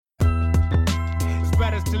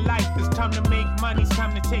better to life. It's time to make money, it's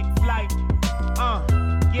time to take flight.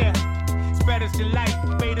 Yeah. Spreaders to life,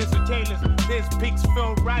 faders or tailors. This pigs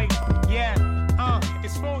feel right. Yeah.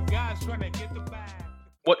 It's 4 guys trying to get the bag.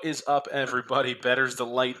 What is up, everybody? Better's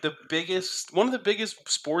Delight. One of the biggest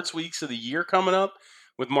sports weeks of the year coming up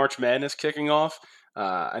with March Madness kicking off.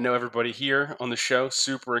 I know everybody here on the show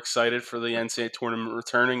super excited for the NCAA tournament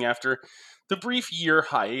returning after the brief year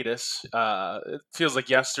hiatus. It feels like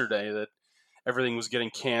yesterday that everything was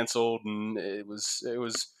getting canceled, and it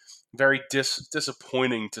was very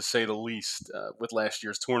disappointing to say the least with last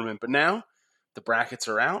year's tournament. But now the brackets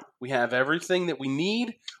are out. We have everything that we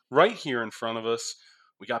need right here in front of us.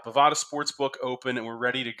 We got Bovada Sportsbook open, and we're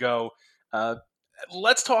ready to go.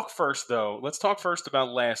 Let's talk first, though. Let's talk first about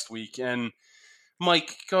last week. And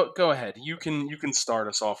Mike, go ahead. You can start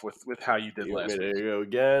us off with how you did last week. There you go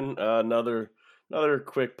again. Another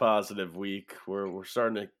quick positive week. We're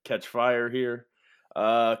starting to catch fire here.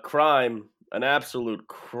 Crime, an absolute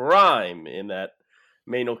crime in that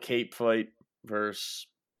Mano Cape fight versus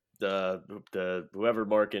the whoever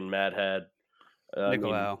Mark and Matt had.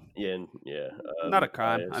 Nicolau. Not a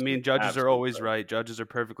crime. I mean, judges are always right. Judges are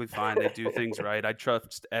perfectly fine. They do things right. I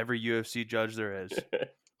trust every UFC judge there is.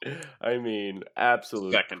 I mean,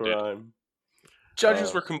 absolute crime.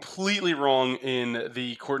 Judges were completely wrong in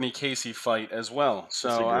the Courtney Casey fight as well.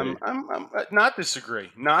 So I'm not disagree.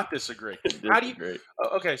 How do you?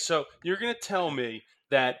 Okay, so you're gonna tell me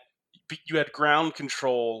that you had ground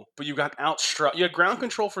control, but you got outstruck. You had ground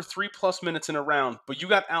control for 3+ minutes in a round, but you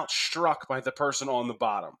got outstruck by the person on the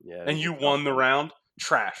bottom, and you won the round.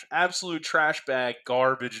 Trash, absolute trash bag,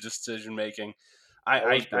 garbage decision making.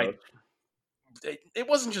 It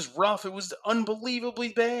wasn't just rough; it was unbelievably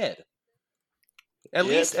bad. At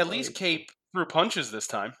least Cape threw punches this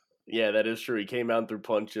time. Yeah, that is true. He came out through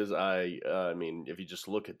punches. I mean, if you just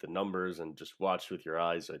look at the numbers and just watch with your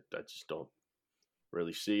eyes, I just don't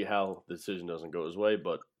really see how the decision doesn't go his way,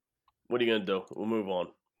 but what are you going to do? We'll move on.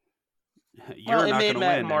 You're not going to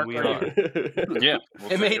win, and we are. Yeah.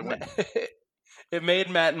 It made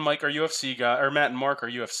Matt and Mike our UFC guy, or Matt and Mark our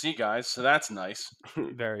UFC guys, so that's nice.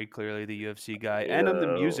 Very clearly the UFC guy, and I'm the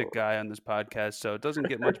music guy on this podcast, so it doesn't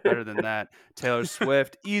get much better than that. Taylor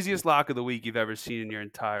Swift, easiest lock of the week you've ever seen in your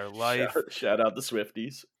entire life. Shout out the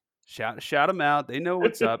Swifties. Shout them out. They know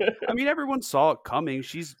what's up. I mean, everyone saw it coming.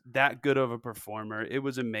 She's that good of a performer. It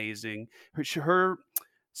was amazing. Her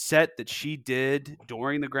set that she did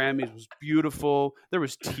during the Grammys was beautiful. There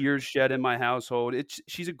was tears shed in my household.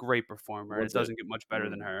 She's a great performer. It doesn't get much better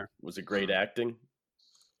than her. Was it great acting?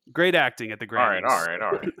 Great acting at the Grammys. All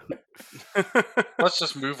right. Let's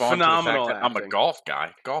just move on. Phenomenal to the fact that I'm a golf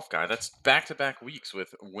guy. That's back-to-back weeks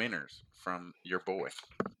with winners from your boy.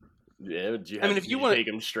 Yeah, if you want to take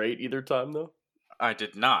him straight either time, though? I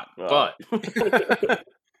did not, but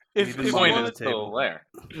if you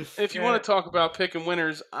want to talk about picking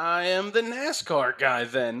winners, I am the NASCAR guy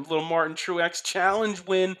then. Little Martin Truex Challenge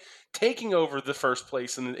win, taking over the first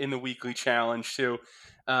place in the weekly challenge too.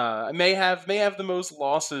 I may have the most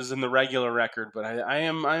losses in the regular record, but I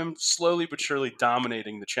am slowly but surely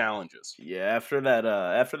dominating the challenges. Yeah, after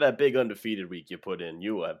that big undefeated week you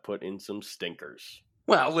have put in some stinkers.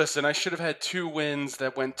 Well, listen, I should have had 2 wins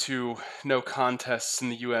that went to no contests in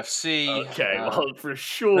the UFC. Okay, well, for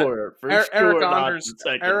sure. Eric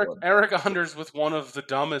Anders with one of the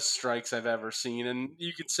dumbest strikes I've ever seen, and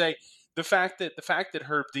you could say the fact that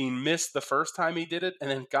Herb Dean missed the first time he did it and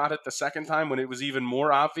then got it the second time when it was even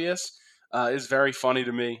more obvious is very funny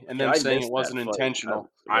to me. And then saying it wasn't intentional.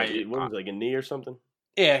 What was it, like a knee or something?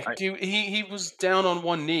 Yeah, he was down on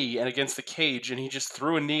one knee and against the cage, and he just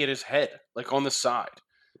threw a knee at his head, like on the side.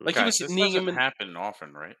 Like he was kneeing him. This doesn't happen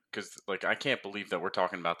often, right? Because I can't believe that we're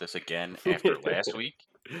talking about this again after last week.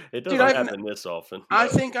 It doesn't happen this often. I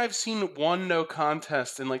think I've seen 1 no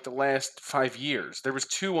contest in like the last 5 years. There was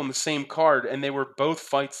 2 on the same card, and they were both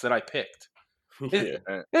fights that I picked. It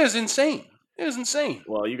was insane. It was insane.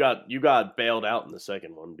 Well, you got bailed out in the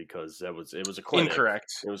second one because it was a clinic.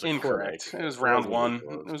 Incorrect. It was incorrect. Clinic. It was round 1.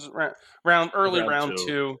 It was round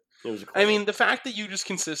 2. It was I mean, the fact that you just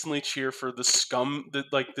consistently cheer for the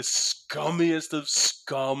scummiest of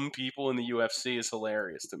scum people in the UFC is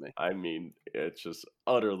hilarious to me. I mean, it's just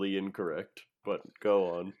utterly incorrect. But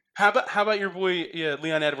go on. How about your boy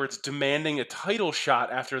Leon Edwards demanding a title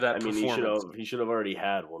shot after that performance? He should have already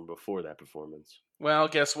had one before that performance. Well,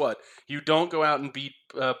 guess what? You don't go out and beat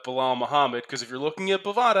Bilal Muhammad because if you're looking at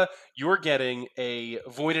Bovada, you're getting a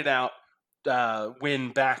voided out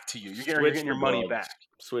win back to you. You're getting your money back.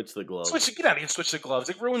 Switch the gloves. Get out of here. Switch the gloves.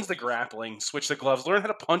 It ruins the grappling. Switch the gloves. Learn how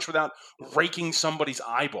to punch without raking somebody's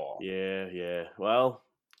eyeball. Yeah. Well,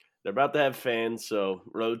 They're about to have fans, so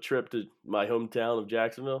road trip to my hometown of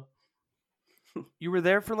Jacksonville. You were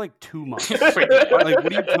there for like 2 months. Wait, what? Like,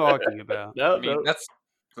 what are you talking about? No, I mean, no. that's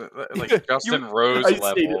like Justin Rose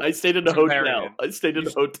level. I stayed in the hotel. comparison. I stayed in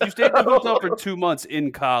the hotel. You stayed in the hotel for 2 months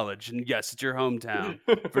in college, and yes, it's your hometown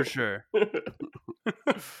for sure.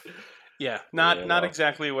 Yeah, not well.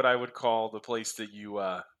 exactly what I would call the place that you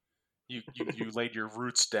laid your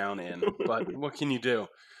roots down in. But what can you do?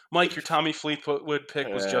 Mike, your Tommy Fleetwood pick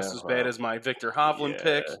was just as bad as my Victor Hovland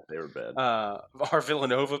pick. They were bad. Our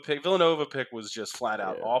Villanova pick was just flat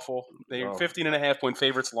out awful. They were 15.5-point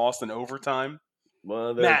favorites, lost in overtime.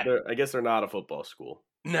 Well, Matt. I guess they're not a football school.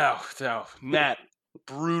 No, Matt,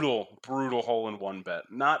 brutal hole-in-one bet.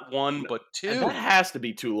 Not one, but two. And that has to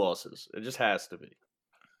be 2 losses. It just has to be.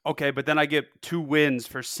 Okay, but then I get 2 wins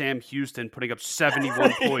for Sam Houston putting up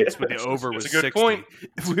 71 points when the over was It's a good 60. point.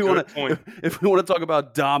 If we want to talk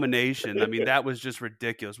about domination, I mean that was just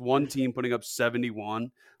ridiculous. One team putting up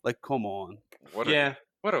 71, like come on. What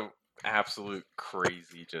a absolute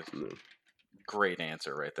crazy, just great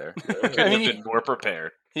answer right there. Couldn't have been more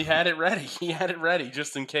prepared. He had it ready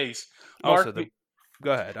just in case. Also,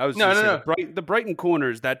 go ahead. I was No. The Brighton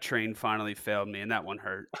Corners, that train finally failed me, and that one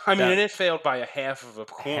hurt. I mean, and it failed by a half of a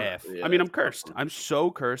corner. Half. Yeah, I mean, I'm cursed. I'm so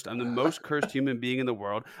cursed. I'm the most cursed human being in the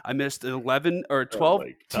world. I missed 11 or 12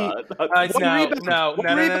 teams. No.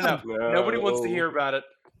 No. Nobody wants to hear about it.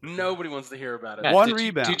 Nobody wants to hear about it. Matt, One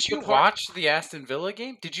rebound. Did you watch the Aston Villa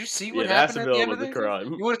game? Did you see what Yeah, happened Aston at the Villa end of was the a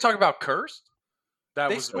crime. You want to talk about cursed? That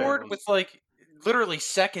They was a bad scored one. with like literally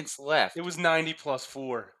seconds left. It was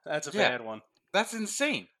 90+4. That's a bad one. That's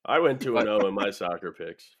insane. I went 2-0 in my soccer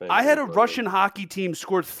picks. I had a Russian hockey team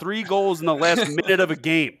score 3 goals in the last minute of a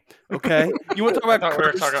game. Okay, you want to talk about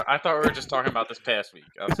cursed? I thought we were just talking about this past week.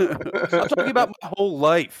 I'm talking about my whole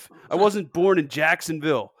life. I wasn't born in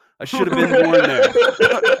Jacksonville. I should have been born there.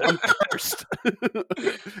 I'm cursed.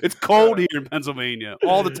 It's cold here in Pennsylvania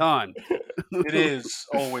all the time, It is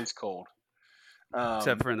always cold.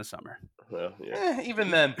 except for in the summer. Well, yeah. Even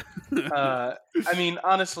then, I mean,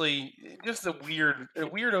 honestly, just a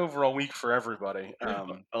weird overall week for everybody.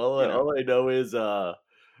 All I know is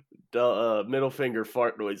middle finger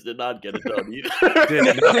fart noise did not get it done either. Did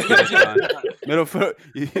not get it done.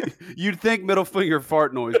 You'd think middle finger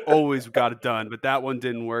fart noise always got it done, but that one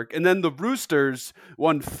didn't work. And then the Roosters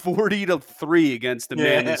won 40-3 against the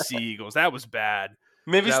Manly Sea Eagles. That was bad.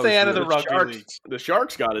 Maybe That stay was out of the really- rugby leagues. The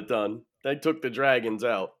Sharks got it done. They took the Dragons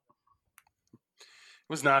out. It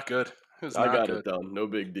was not good. It was I not got good. it done. No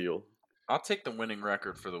big deal. I'll take the winning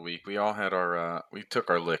record for the week. We all had we took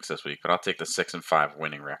our licks this week, but I'll take the 6-5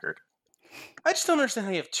 winning record. I just don't understand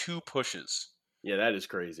how you have 2 pushes. Yeah, that is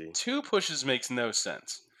crazy. 2 pushes makes no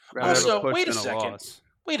sense. Rather have Also, push wait a than second. loss.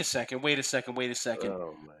 Wait a second.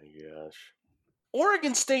 Oh my gosh.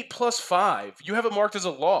 Oregon State +5. You have it marked as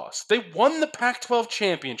a loss. They won the Pac-12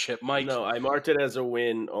 championship, Mike. No, I marked it as a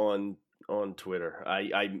win on Twitter.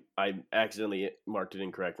 I accidentally marked it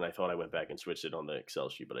incorrect, and I thought I went back and switched it on the Excel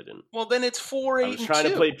sheet, but I didn't. Well, then it's 4-8 was and trying to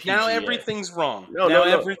 2. play Now PGA. everything's wrong. No, now no,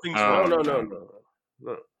 no. everything's Oh, wrong.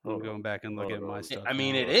 No. I'm going back and look at my stuff. I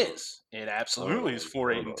mean, it is. It absolutely is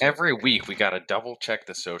 4-8 and 2. Every week we got to double check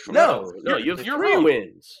the social. No, No, you have you're 3 wrong.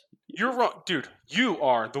 wins. You're wrong, dude. You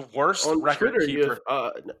are the worst On record Twitter, you keeper.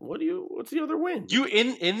 have, what's the other win? You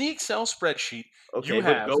in the Excel spreadsheet. Okay, you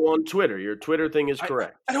but have- go on Twitter. Your Twitter thing is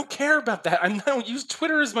correct. I don't care about that. I don't use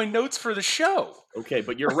Twitter as my notes for the show. Okay,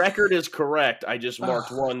 but your record is correct. I just marked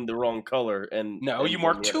one the wrong color, and No, and you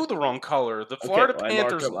marked the 2 other. the wrong color. The Okay, Florida well, I marked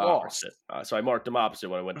Panthers them lost. opposite. So I marked them opposite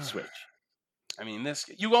when I went to switch. I mean,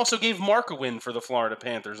 you also gave Mark a win for the Florida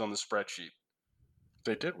Panthers on the spreadsheet.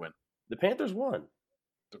 They did win. The Panthers won.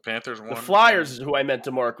 The Panthers won. The Flyers is who I meant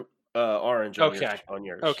to mark orange on, Okay.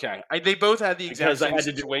 yours. Okay, they both had the exact Because I same had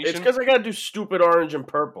to do, situation. it's because I got to do stupid orange and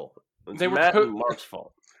purple. It's They were Matt po- and Mark's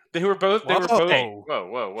fault. They were both. They were Whoa. both.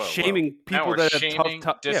 Whoa. Shaming Now people we're that have shaming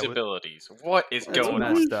tough disabilities. What is That's going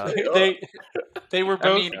on? messed up. They were I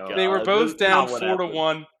both. mean, they were God, both this is not down what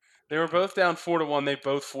 4-1. They were both down 4-1. They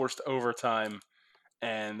both forced overtime,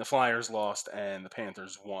 and the Flyers lost, and the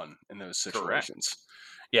Panthers won in those situations.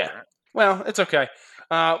 Yeah. Correct. Well, it's okay.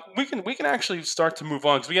 We can actually start to move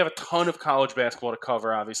on because we have a ton of college basketball to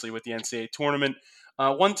cover. Obviously, with the NCAA tournament.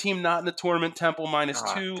 One team not in the tournament, Temple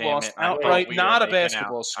 -2, Damn lost it. I thought outright. we were not a making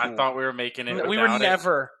basketball out. school. I thought we were making it. We were without it.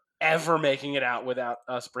 never ever making it out without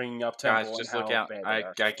us bringing up Temple. Guys, just and look how out. bad I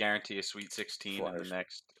they are. guarantee a Sweet 16 Flyers.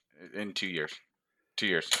 in 2 years. 2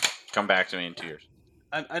 years. Come back to me in 2 years.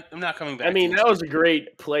 I'm not coming back. I mean, to that you. was a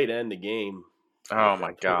great play to end the game. Oh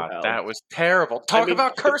my God, that was terrible. Talk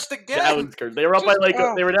about cursed again. That was cursed. They were up by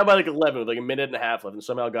they were down by 11 with a minute and a half left, and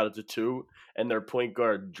somehow got it to 2, and their point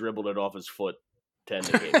guard dribbled it off his foot to end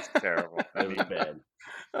the game. It's terrible. It was bad.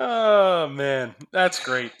 Oh man, that's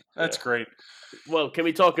great. That's great. Well, can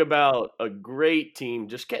we talk about a great team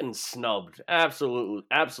just getting snubbed? Absolute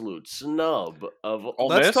snub of Ole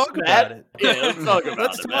Miss. Let's talk about it. Yeah, let's talk about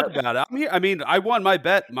Let's talk about it. I'm here. I mean, I won my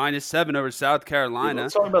bet -7 over South Carolina.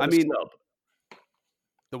 Let's talk about the snub.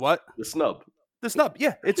 The what? The snub. The snub.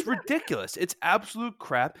 Yeah, it's ridiculous. It's absolute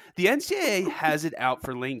crap. The NCAA has it out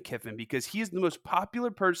for Lane Kiffin because he is the most popular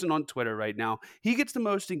person on Twitter right now. He gets the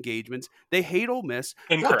most engagements. They hate Ole Miss.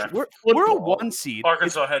 Incorrect. We're a 1 seed.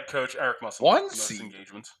 Arkansas head coach Eric Musselman. 1 seed.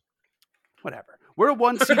 Engagements. Whatever. We're a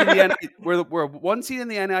 1 seed in the we're a 1 seed in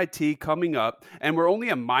the NIT coming up, and we're only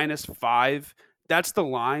a -5. That's the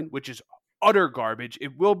line, which is utter garbage.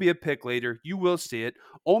 It will be a pick later. You will see it.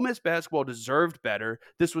 Ole Miss basketball deserved better.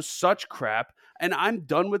 This was such crap, and I'm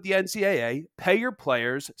done with the NCAA. Pay your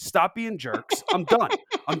players. Stop being jerks. I'm done.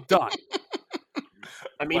 I'm done.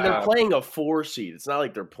 I mean, they're playing a 4 seed. It's not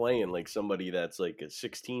like they're playing like somebody that's like a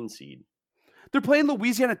 16 seed. They're playing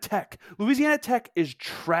Louisiana Tech. Louisiana Tech is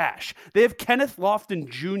trash. They have Kenneth Lofton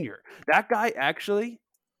Jr. That guy actually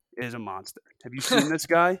is a monster. Have you seen this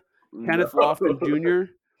guy? Kenneth Lofton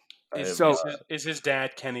Jr.? Is his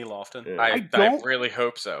dad Kenny Lofton? Yeah. I really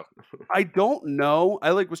hope so. I don't know.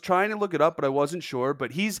 I was trying to look it up, but I wasn't sure.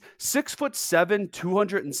 But he's 6'7",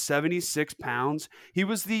 276 pounds. He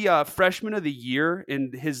was the freshman of the year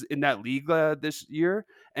in that league this year,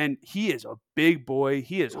 and he is a big boy.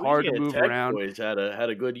 He is hard to move around. Boys had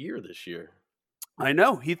a good year this year. I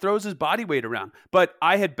know. He throws his body weight around. But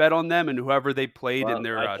I had bet on them and whoever they played in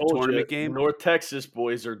their tournament game. North Texas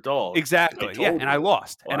boys are dogs. Exactly. Yeah, and I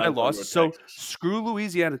lost. So screw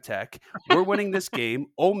Louisiana Tech. We're winning this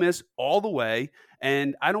game. Ole Miss all the way.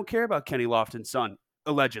 And I don't care about Kenny Lofton's son,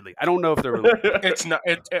 allegedly. I don't know if they're related. It's not.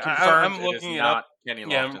 I'm looking it up. Kenny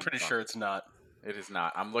Lofton's I'm pretty sure it's not. It is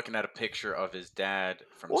not. I'm looking at a picture of his dad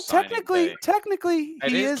from technically,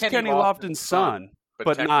 he is Kenny Lofton's son.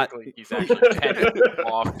 But not. He's actually Kenneth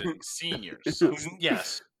Lofton Sr.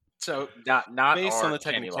 Yes. So not based on the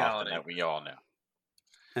Kenny Lofton that we all know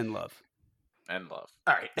and love. All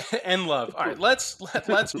right, and love. All right, let's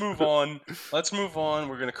move on. Let's move on.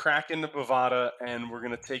 We're gonna crack into Bovada, and we're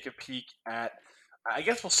gonna take a peek at. I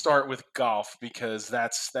guess we'll start with golf because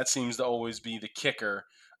that seems to always be the kicker.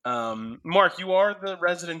 Mark, you are the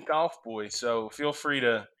resident golf boy, so feel free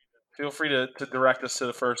to direct us to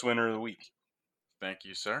the first winner of the week. Thank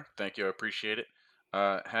you, sir. Thank you. I appreciate it.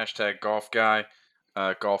 Hashtag golf guy,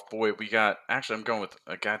 golf boy. I'm going with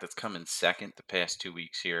a guy that's come in second the past 2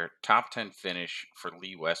 weeks here. Top 10 finish for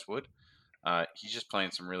Lee Westwood. He's just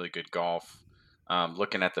playing some really good golf.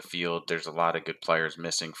 Looking at the field, there's a lot of good players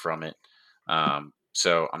missing from it.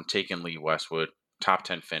 So I'm taking Lee Westwood. Top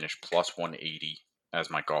 10 finish plus 180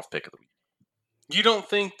 as my golf pick of the week. You don't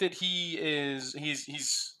think that he's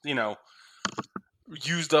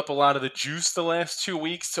used up a lot of the juice the last 2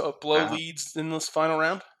 weeks to blow leads in this final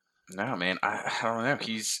round? No, man. I don't know.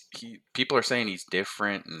 People are saying he's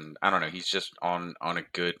different, and I don't know. He's just on a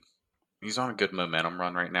good momentum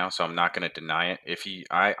run right now. So I'm not going to deny it.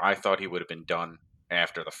 I thought he would have been done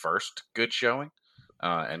after the first good showing,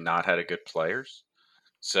 and not had a good players.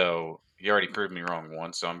 So he already proved me wrong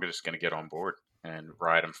once. So I'm just going to get on board and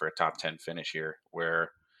ride him for a top 10 finish here,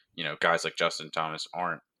 where guys like Justin Thomas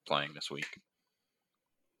aren't playing this week.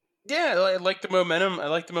 Yeah, I like the momentum. I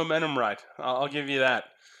like the momentum ride. I'll give you that.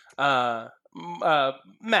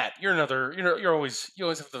 Matt, you always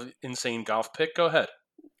have the insane golf pick. Go ahead.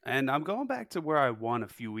 And I'm going back to where I won a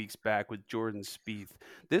few weeks back with Jordan Spieth.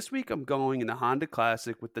 This week I'm going in the Honda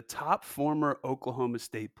Classic with the top former Oklahoma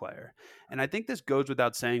State player. And I think this goes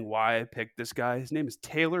without saying why I picked this guy. His name is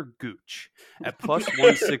Taylor Gooch at plus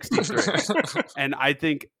 163. And I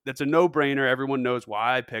think that's a no-brainer. Everyone knows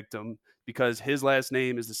why I picked him, because his last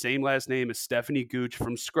name is the same last name as Stephanie Gooch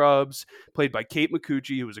from Scrubs, played by Kate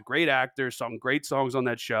Micucci, who was a great actor, sung great songs on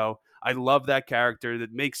that show. I love that character.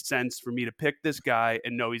 That makes sense for me to pick this guy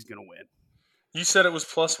and know he's going to win. You said it was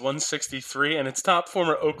plus 163, and it's top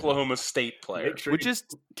former Oklahoma State player. Sure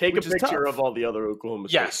take a picture of all the other Oklahoma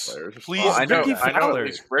State players. Please. I know at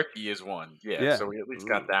least Ricky is one. Yeah, so we at least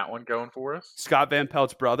got that one going for us. Scott Van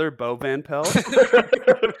Pelt's brother, Bo Van Pelt.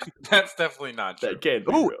 That's definitely not true. That can't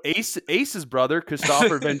be real. Ace's brother,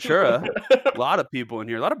 Christopher Ventura. A lot of people in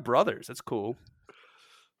here. A lot of brothers. That's cool.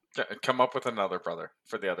 Come up with another brother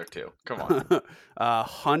for the other two. Come on.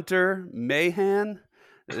 Hunter Mahan.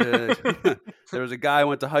 There was a guy I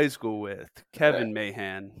went to high school with, Kevin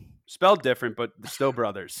Mahan. spelled different, but still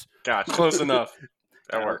brothers. Gotcha. Close enough.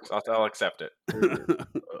 That works. I'll accept it.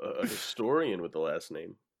 A historian with the last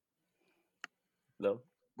name. No,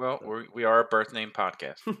 Well, we are a birth name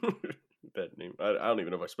podcast. that name. I don't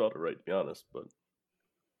even know if I spelled it right, to be honest. But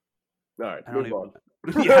all right, I don't move on.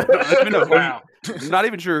 Yeah, I don't even know who Wow. I'm not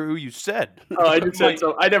even sure who you said. Oh, I just said Mike-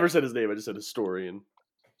 so. I never said his name. I just said historian.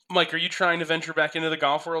 Mike, are you trying to venture back into the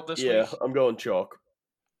golf world this Yeah, week? I'm going chalk,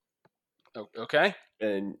 Okay.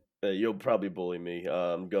 and you'll probably bully me.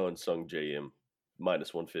 I'm going Sung J M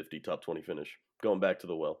 -150 top 20 finish. Going back to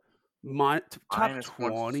the well. Top Minus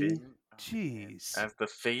 20? 150. Jeez. As the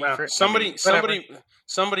Wow. favorite.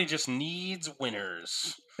 Somebody just needs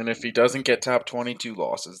winners. And if he doesn't get top 22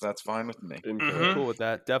 losses, that's fine with me. Incorrect. Mhm. Cool with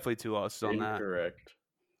that. Definitely 2 losses on that. Incorrect.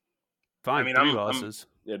 Fine, I mean, 3 I'm- losses.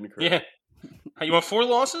 Incorrect. Yeah. Hey, you want 4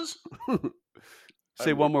 losses?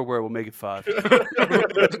 Say one more word, we'll make it 5.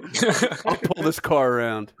 I'll pull this car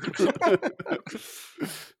around.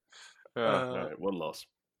 All right, one loss.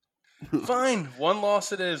 Fine, 1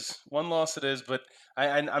 loss it is. 1 loss it is. But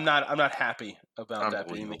I'm not happy about that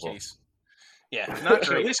being the Unbelievable. case. Yeah, not At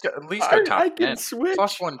great. least go top I 10. can switch.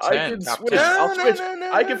 Plus I 110, can top switch. 10. I'll switch.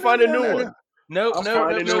 I can find a new one. No, I'll no,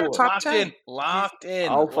 find no, a new no. one. Locked 10. in. Locked in.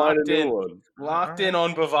 I'll find a locked new in. one. Locked in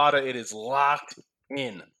on Bovada. It is locked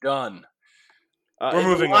in. Done. We're And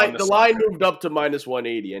moving the line, on to the line moved up to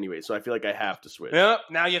 -180 anyway, so I feel like I have to switch. Yep.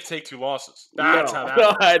 Now you have to take 2 losses. That's how that no,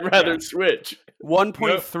 works. I'd rather Yeah. switch.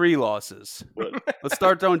 1.3 losses. But Let's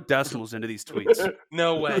start throwing decimals into these tweets.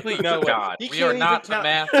 No way. Please, No way. God, You we can't are even not the count-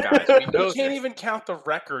 math guys. We know You can't this. even count the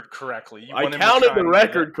record correctly. You I want him to counted try the and do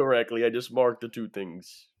record correctly. I just marked the 2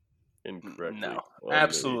 things incorrectly. No, on the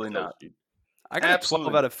absolutely Excel not. sheet. I got a 12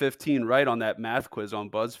 Absolutely. out of 15 right on that math quiz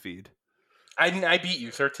on BuzzFeed. that. I beat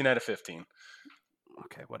you 13 out of 15.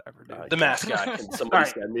 Okay, whatever, dude. I The can- math guy. Can somebody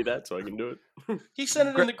Alright. send me that so I can do it? He sent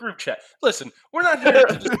it in the group chat. Listen, we're not here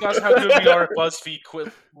to discuss how good we are at BuzzFeed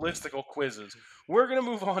listicle quizzes. We're going to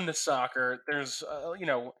move on to soccer. There's,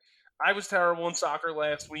 I was terrible in soccer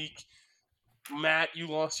last week. Matt, you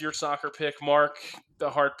lost your soccer pick. Mark, the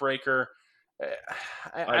heartbreaker.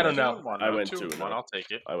 I don't know. I went 2-1. 2-0. I'll take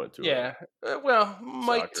it. I went to Yeah. Well,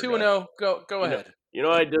 Mike, Soccer 2-0. Go know- ahead. You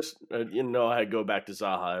know, I just I go back to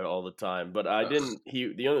Zaha all the time, but I didn't.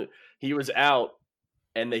 He was out,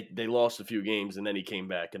 and they lost a few games, and then he came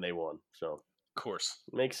back and they won. So Of course.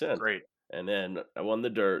 makes sense. Great. And then I won the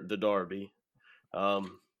derby. Ronald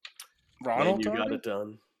Man, you got Darby? it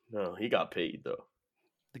done. No, he got paid though.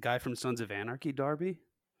 The guy from Sons of Anarchy, Darby?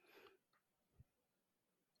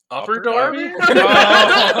 Upper Upper Darby?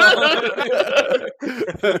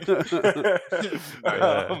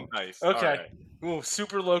 Nice. Nice. All Okay. right. Ooh,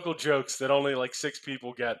 super local jokes that only like 6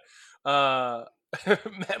 people get. Mike,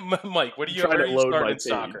 what do you, trying where to are you load my starting in page.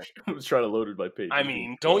 soccer? I was trying to load it by page. I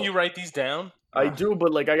mean, don't you write these down? I do,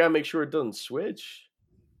 but like I gotta make sure it doesn't switch.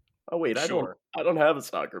 Oh wait, Sure. I don't have a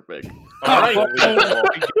soccer pick. All right.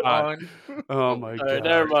 God. Oh, my All God. right,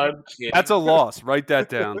 never mind. That's a loss. Write that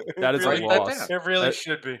down. That is Write a that loss. down. It really That-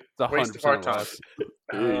 should be. It's a Waste of our 100%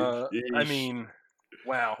 time. loss. I mean,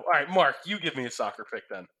 wow. All right, Mark, you give me a soccer pick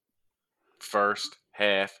then. First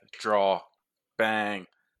half draw, bang.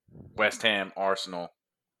 West Ham, Arsenal,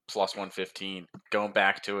 plus 115. Going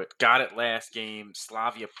back to it, got it last game.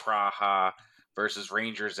 Slavia Praha versus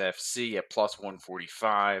Rangers FC at plus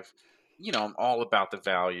 145. You know, I'm all about the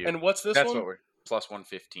value. And what's this That's one? what we're plus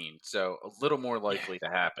 115. So a little more likely to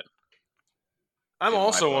happen. I'm in my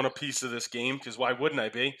also book. on a piece of this game because why wouldn't I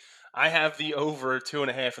be? I have the over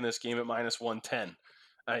 2.5 in this game at -110.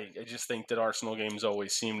 I just think that Arsenal games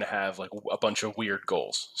always seem to have like a bunch of weird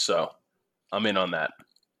goals, so I'm in on that.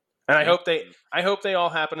 And I hope they all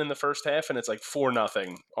happen in the first half, and it's like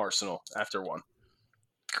 4-0 Arsenal after one.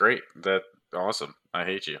 Great. That awesome. I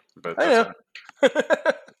hate you, but I that's know.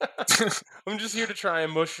 fine. I'm just here to try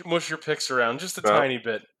and mush your picks around just a Well, tiny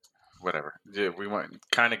bit. Whatever. Yeah, we want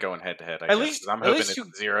kind of going head to head. I At guess. least- 'Cause I'm at hoping least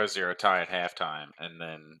it's you- 0-0 tie at halftime, and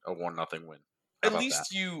then a 1-0 win. How At about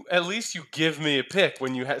least you give me a pick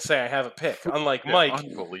when you say I have a pick, unlike that? Mike.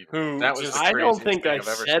 Unbelievable. who That was just- the I don't craziest think thing I I've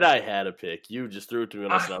ever said seen. I had a pick. You just threw it to me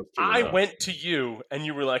when I was I went to you, and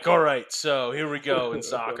you were like, "All right, so here we go in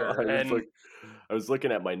soccer." And I was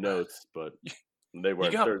looking at my notes, but they you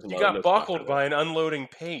weren't. got there's no buckled soccer by an unloading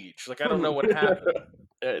page. Like I don't know what happened.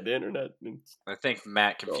 Yeah, the internet. I think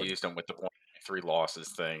Matt confused him with the 1-3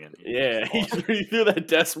 losses thing. And Yeah, he threw that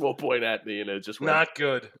decimal point at me, and it just went. Not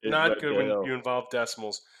good. It Not went good when down. you involve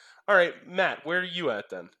decimals. All right, Matt, where are you at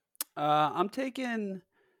then? I'm taking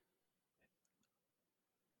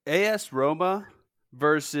AS Roma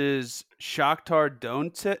versus Shakhtar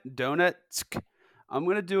Donetsk. I'm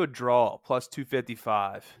going to do a draw, plus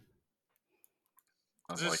 255.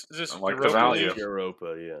 Is this I like the Europa value. League?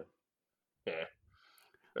 Europa, yeah.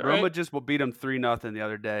 All Roma right. just beat them 3-0 the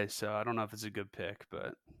other day, so I don't know if it's a good pick,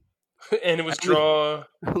 but And it was I only- draw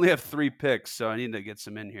I only have 3 picks, so I need to get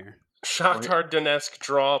some in here. Shakhtar Donetsk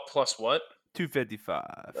draw plus what?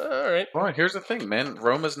 255. All right. Well, here's the thing, man.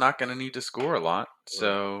 Roma's not going to need to score a lot,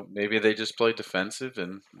 so maybe they just play defensive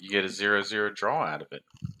and you get a 0-0 draw out of it.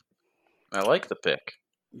 I like the pick.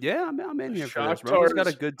 Yeah, I'm in here for this. Roma's got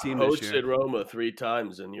a good team this year. Hosted Roma 3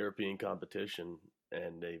 times in European competition,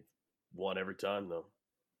 and they've won every time, though.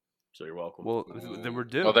 So you're welcome. Well, then we're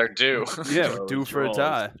due. Well, they're due. Yeah, So we're due for a draws,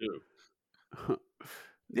 tie. too.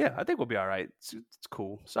 Yeah, I think we'll be all right. It's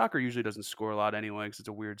cool. Soccer usually doesn't score a lot anyway because it's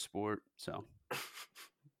a weird sport. So.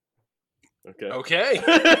 Okay.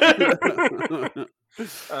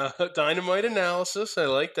 Dynamite analysis. I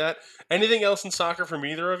like that. Anything else in soccer from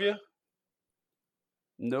either of you?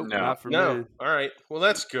 Nope, No. not for No. me. All right. Well,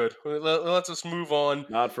 that's good. Let's us move on.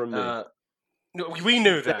 Not from me. No, we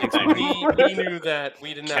knew that. we knew that.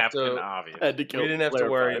 We didn't Captain have to. Obvious. Had to We didn't have to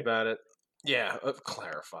clarify. worry about it. Yeah,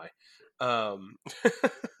 clarify. I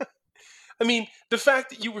mean, the fact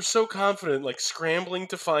that you were so confident, like scrambling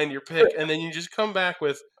to find your pick, and then you just come back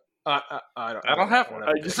with, I don't have one.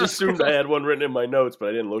 I just assumed I had one written in my notes, but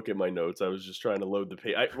I didn't look at my notes. I was just trying to load the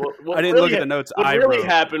page. What I didn't really look at the notes What I really wrote.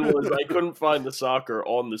 happened was I couldn't find the soccer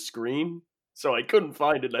on the screen, so I couldn't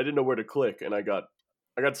find it. And I didn't know where to click, and I got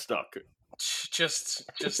stuck. just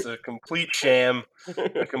a complete sham.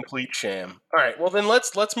 A complete sham. All right, well then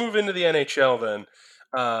let's move into the NHL then.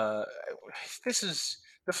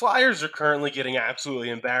 The Flyers are currently getting absolutely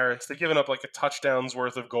embarrassed. They're giving up like a touchdown's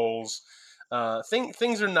worth of goals.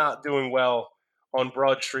 Things are not doing well on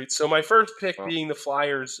Broad Street. So my first pick being the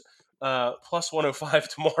Flyers plus 105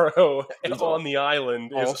 tomorrow on the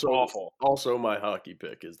island is awful. Also, my hockey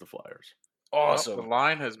pick is the Flyers. Awesome. Well, the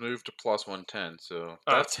line has moved to plus 110, so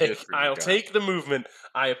I'll that's good for you I'll guys. take the movement.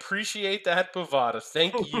 I appreciate that, Bovada.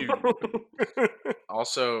 Thank you.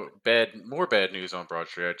 Also, more bad news on Broad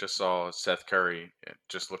Street. I just saw Seth Curry. It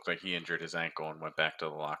just looked like he injured his ankle and went back to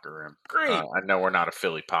the locker room. Great. I know we're not a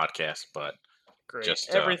Philly podcast, but Great. just,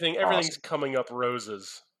 everything's awesome. coming up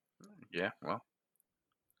roses. yeah, well.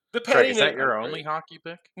 The Craig, pettiness. is that your only hockey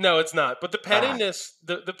pick? No, it's not. But the pettiness,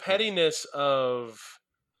 the pettiness of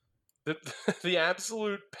the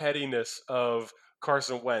absolute pettiness of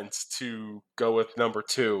Carson Wentz to go with number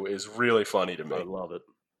 2 is really funny to me. I love it.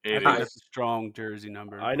 I It think is. that's a strong jersey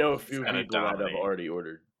number. I know a few gonna people that have dominate. already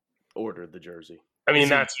ordered the jersey. I mean, Is it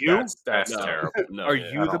that's you? That's No, terrible. No, Are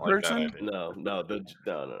yeah. you the don't like that person? idea. No.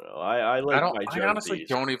 I like my jerseys. I honestly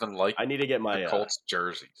don't even like I need to get my the Colts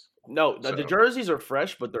jerseys. No, the So- jerseys are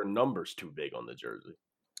fresh, but their number's too big on the jersey.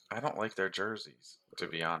 I don't like their jerseys, to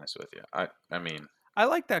be honest with you. I mean, I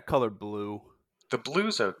like that color blue. the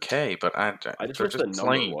blue's okay, but I just they're wish just the number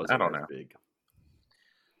plain. wasn't I don't as know. big.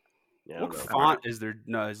 Yeah, I What don't know. font is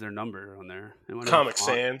their number on there? Anyone know Comic the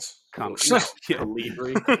font? Sans. Comic yeah.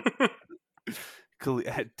 Calibri.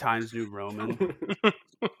 Times New Roman.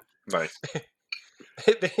 Like,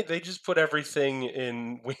 they just put everything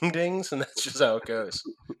in wingdings, and that's just how it goes.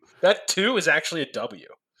 That 2 is actually a W.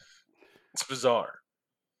 It's bizarre.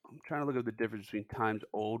 I'm trying to look at the difference between Times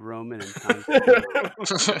Old Roman and Times.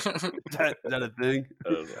 Is that a thing?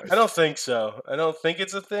 I don't think so. I don't think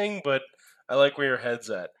it's a thing, but I like where your head's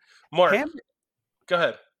at. Mark, go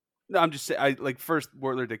ahead. No, I'm just saying. I like first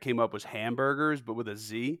word that came up was hamburgers, but with a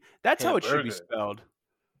Z. That's how it should be Hamburger. spelled.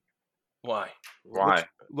 Why? why?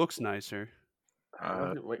 Looks nicer.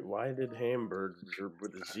 Wait, why did hamburger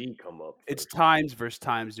with a Z come up? It's first? Times versus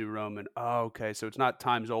Times New Roman. Oh, okay. So it's not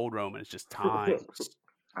Times Old Roman. It's just Times.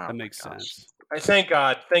 Oh That my makes gosh. sense. I thank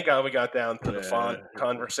God we got down to the font Yeah.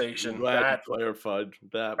 conversation. Glad That you clarified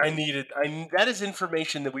that. I one. needed. That is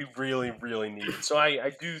information that we really, really needed. So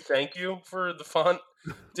I do thank you for the font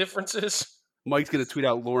differences. Mike's gonna tweet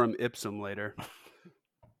out lorem ipsum later.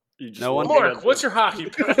 You just No want one- me Mark, to- what's your hockey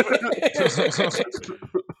pick?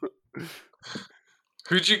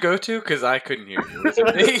 Who'd you go to? Because I couldn't hear you. Was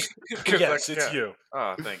it me? 'Cause Yes, I- it's yeah. you.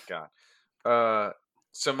 Oh, thank God.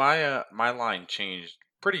 So my line changed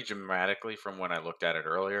pretty dramatically from when I looked at it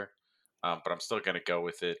earlier, but I'm still gonna go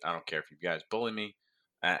with it. I don't care if you guys bully me.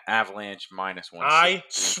 Avalanche minus 160. I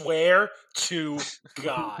swear to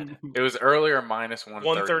God. It was earlier minus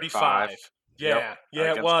 135. 135. Yeah, yeah, it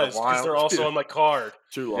against the was because they're Wild. also on my card.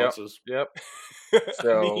 2 Yep. losses. Yep. I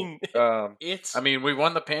So, mean, it's. we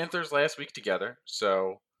won the Panthers last week together,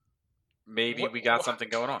 so maybe What- we got what- something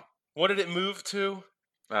going on. What did it move to?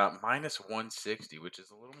 Minus 160, which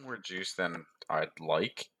is a little more juice than I'd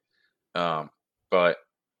like. But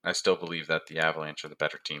I still believe that the Avalanche are the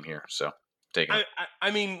better team here. So taking it.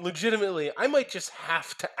 I mean, legitimately, I might just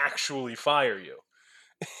have to actually fire you.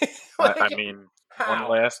 I mean, how?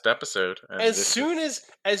 one last episode. And As soon as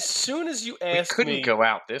you we asked couldn't me, go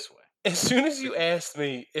out this way. as soon as you asked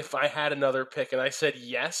me if I had another pick, and I said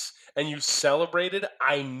yes, and you celebrated,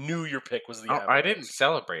 I knew your pick was the Oh, Avalanche. I didn't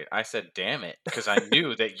celebrate. I said, "Damn it," because I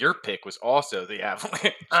knew that your pick was also the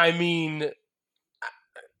Avalanche. I mean,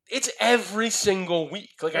 it's every single week.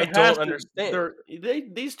 Like, I There don't has to-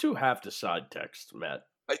 understand. These two have to side text, Matt.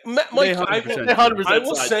 Mike, They I 100% will, They 100% I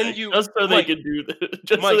will side send text, you just so they Mike, can do this.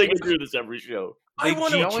 Just Mike, so they can do this every show. I They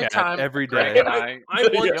want The to. only G-chat time every Greg day. and I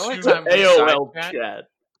want the only to time we AOL side chat.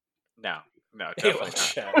 No, AOL definitely not.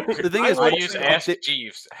 chat. The thing I is, I want use to Ask update-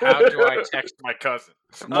 Jeeves. How do I text my cousin?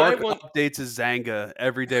 Mark I want- updates his Zanga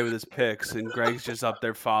every day with his picks, and Greg's just up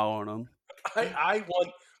there following him. I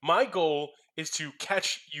want. My goal is to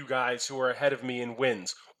catch you guys who are ahead of me in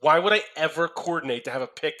wins. Why would I ever coordinate to have a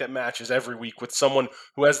pick that matches every week with someone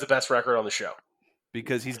who has the best record on the show?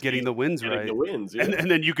 Because he's getting the wins Getting right. the wins, yeah. And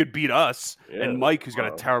then you could beat us Yeah. and Mike, who's got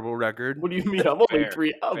Wow. a terrible record. What do you mean? I'm only Fair,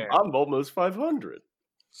 three. fair. I'm almost 500.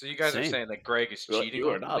 So you guys are Same. saying that Greg is cheating You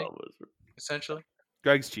are on not me, almost. essentially?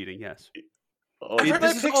 Greg's cheating, yes. Oh, I heard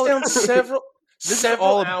this my is picks all- down several is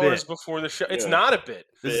all a hours bit. before the show. It's Yeah. not a bit.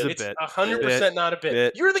 This is a It's bit. 100% not a bit.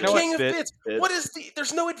 Bit. You're the You know what? king of Bit. bits. Bit. What is the?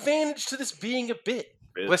 There's no advantage to this being a bit.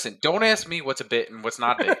 Listen, don't ask me what's a bit and what's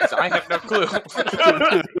not a bit, because I have no clue.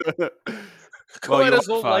 Well, you Colette's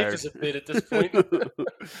are whole life fired. is a bit at this point.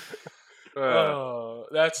 Oh,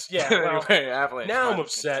 that's yeah. Well, Anyway, Avalanche now I'm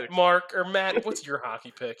minus upset. 6. Mark or Matt, what's your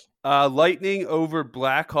hockey pick? Lightning over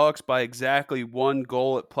Blackhawks by exactly 1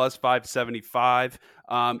 goal at plus 575.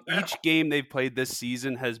 Each game they've played this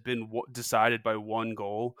season has been decided by 1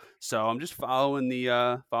 goal. So I'm just following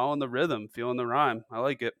the rhythm, feeling the rhyme. I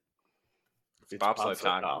like it. It's bobsled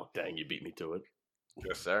time. Oh, dang, you beat me to it.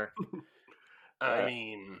 Yes, sir. I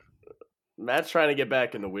mean, Matt's trying to get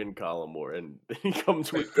back in the win column more, and he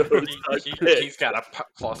comes with those. He's got a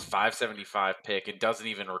plus 575 pick and doesn't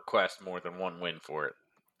even request more than 1 win for it.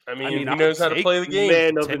 I mean, I he would knows how to take play the game.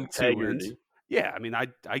 Man of Take 2 integrity. wins. Yeah, I mean, I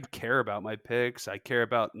care about my picks. I care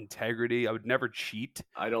about integrity. I would never cheat.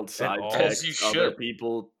 I don't side all. text You other should.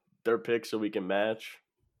 people their picks so we can match.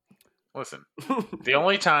 Listen, the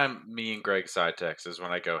only time me and Greg side text is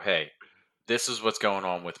when I go, "Hey, this is what's going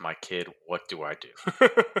on with my kid. What do I do?"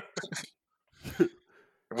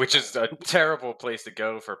 Which is a terrible place to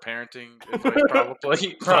go for parenting,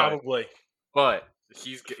 probably. Probably. But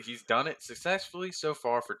he's done it successfully so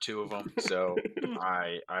far for 2 of them. So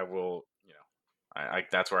I will, I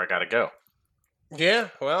that's where I got to go. Yeah.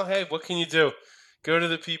 Well, hey, what can you do? Go to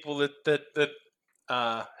the people that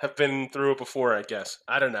have been through it before. I guess.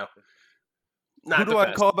 I don't know. Not Who the do I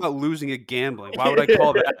best. call about losing at gambling? Why would I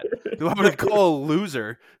call that? Why would I call a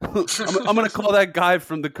loser? I'm going to call that guy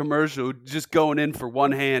from the commercial just going in for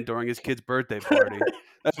one hand during his kid's birthday party.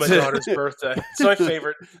 That's My it. daughter's birthday. It's my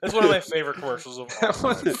favorite. That's one of my favorite commercials of all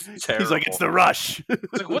time. He's like, it's the rush. He's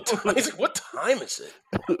like, what time? He's like, what time is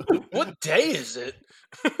it? What day is it?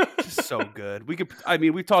 Just so good.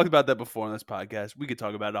 We've talked about that before on this podcast. We could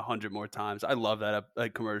talk about it 100 more times. I love that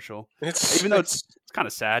commercial. It's Even though it's kind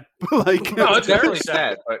of sad. Like, No, It's it's definitely very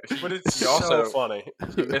sad, sad, but it's he so also funny.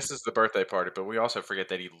 he misses the birthday party, but we also forget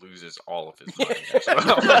that he loses all of his money. as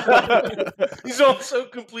well. He's also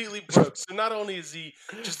completely broke. So not only is he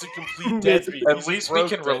just a complete deadbeat, At he's a least we broke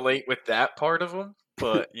can deadbeat. relate with that part of him,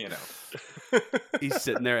 but he's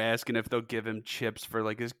sitting there asking if they'll give him chips for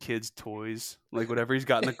like his kids' toys, like whatever he's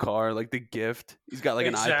got in the car, like the gift. He's got like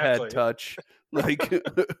an Exactly. iPad Touch. Like,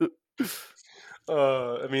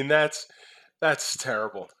 I mean, that's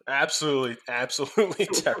terrible. Absolutely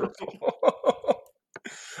terrible.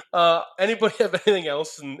 Anybody have anything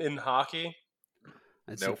else in hockey?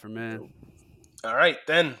 that's Nope. it for me. All right,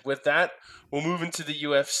 then with that, we'll move into the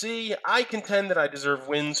UFC. I contend that I deserve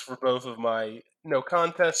wins for both of my no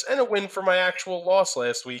contests and a win for my actual loss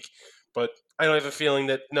last week, but I have a feeling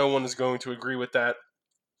that no one is going to agree with that.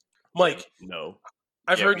 Mike, No.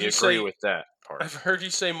 I've yeah, heard we you agree say with that part. I've heard you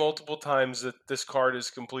say multiple times that this card is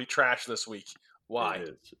complete trash this week. Why? It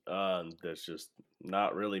is. There's just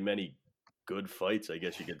not really many good fights, I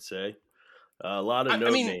guess you could say. A lot of I no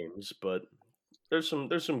mean- names, but there's some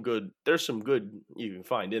good you can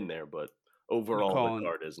find in there, but overall calling- the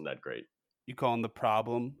card isn't that great. You calling the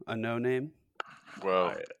problem a no name?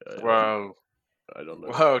 Whoa, I whoa, I don't know.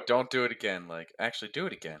 whoa! Don't do it again. Like, actually, do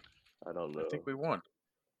it again. I don't know. I think we won.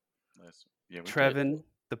 Yeah, we did. Trevin,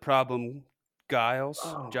 the problem Giles.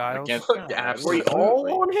 Oh, Giles. Against God, were absolutely. we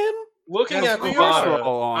all on him? Looking Yes, at we Bovada, are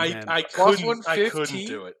all on him. I Plus couldn't 115?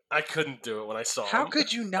 do it. I couldn't do it when I saw How him.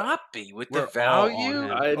 could you not be with We're the all on value?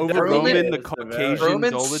 him. I Over definitely Roman, the is the value. Caucasian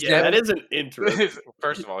Roman Dolittle. Yeah, that isn't interesting.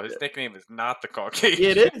 First of all, his nickname is not the Caucasian. Yeah,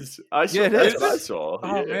 it is. I saw. Yeah, it That's is. what I saw.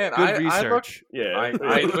 Oh yeah. man, Good I looked. research. Yeah, I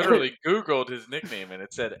literally Googled his nickname and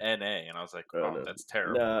it said NA, and I was like, Oh, "Oh, no. that's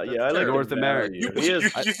terrible." Nah, That's yeah, I like North the America. value. You, He you,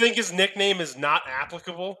 is. you think his nickname is not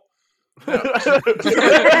applicable?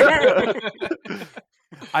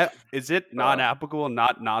 Is it non-applicable,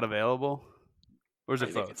 not available, or is I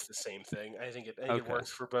it think both? it's the same thing. I think it Okay.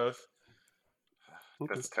 works for both.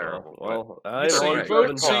 That's terrible. Well, but I'm So on you Trevin vote-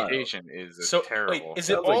 Giles. Caucasian is a So terrible. wait, is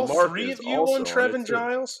it Sounds like all Mark three is of you also on on it, Trevin too.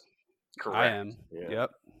 Giles? correct? I am. Yeah. Yep.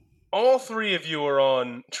 All three of you are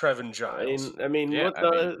on Trevin Giles. I mean, Yeah, what I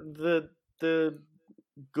the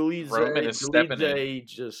Roman is stepping in. Galize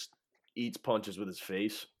just eats punches with his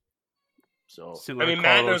face. So Similar I mean, to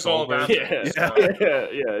Matt Carlos knows all about Goldberg. that. yeah, so-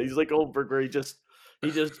 yeah. He's like Goldberg, where he just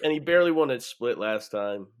and he barely won it split last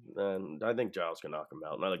time. And I think Giles can knock him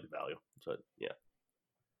out, and I like the value. So yeah,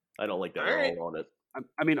 I don't like that All right. all on it.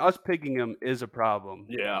 I mean, us picking him is a problem.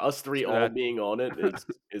 Yeah, us three all That- being on it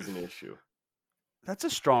is an issue. That's a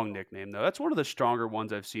strong nickname, though. That's one of the stronger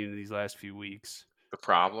ones I've seen in these last few weeks. The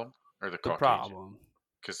problem or the The Caucasian? problem.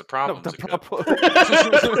 Because the No, problem's the a good. problem.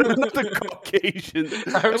 Not the Caucasian.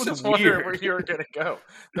 I That was just wondering weird. where you were gonna go.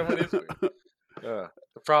 No, it is weird. The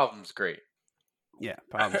problem's great. Yeah,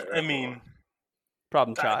 problem. I mean,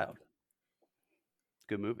 Problem Child.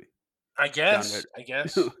 Good movie. I guess. Ritter. I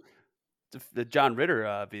guess. The John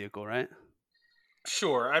Ritter vehicle, right?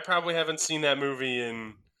 Sure. I probably haven't seen that movie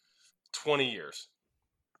in 20 years.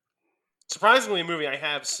 Surprisingly, a movie I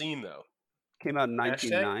have seen, though. Came out in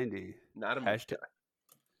Hashtag? 1990. Not a movie. Hashtag.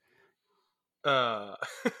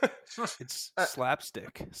 It's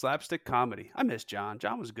slapstick comedy. I miss John.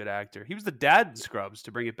 John was a good actor. He was the dad in Scrubs.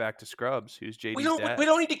 To bring it back to Scrubs, who's JD's we don't dad. we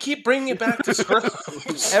don't need to keep bringing it back to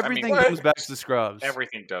Scrubs. Everything What? comes back to Scrubs.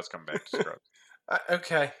 Everything does come back to Scrubs.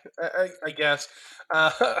 Okay, I guess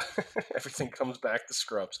everything comes back to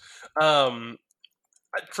Scrubs.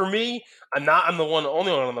 For me, I'm the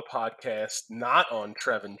only one on the podcast not on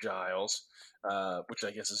Trevin Giles, which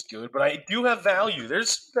I guess is good. But I do have value.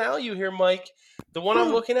 There's value here, Mike. The one I'm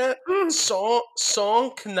looking at, Song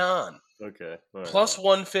Kanan, Okay, all right. plus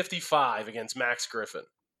 155 against Max Griffin.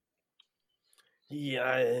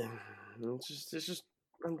 Yeah,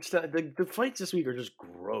 the fights this week are just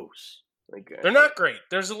gross. Like They're not great.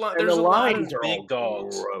 There's a lot. and There's the a lot lines of are all big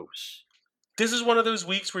dogs. gross. This is one of those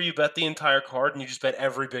weeks where you bet the entire card and you just bet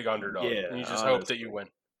every big underdog, Yeah, and you just hope that honestly. you win.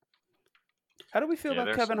 How do we feel Yeah, about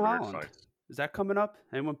there's Kevin some weird Holland? fights. Is that coming up?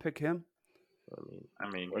 Anyone pick him? I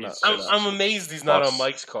mean, We're he's not- just- I'm amazed he's not Plus- on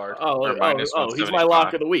Mike's card. Or minus He's my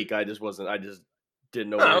lock 175. of the week. I just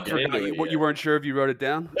didn't know Oh, where to okay. get into it You yet. weren't sure if you wrote it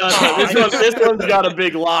down? No, this one's got a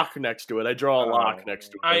big lock next to it. I draw a lock next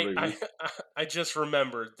to it. every I week. I just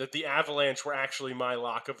remembered that the Avalanche were actually my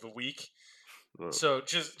lock of the week. Oh. So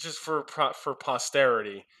just for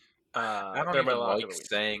posterity, I don't they're my even lock like of the week.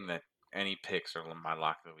 saying that any picks are my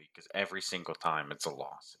lock of the week because every single time it's a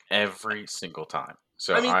loss. Every single time.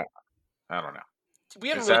 So I mean- I don't know. We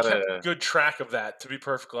haven't Is really that kept good track of that, to be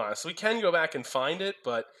perfectly honest. We can go back and find it,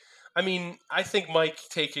 but I mean, I think Mike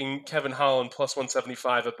taking Kevin Holland plus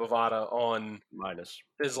 175 at Bovada on Minus.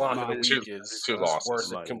 his lock of the Minus week two- is two losses. worth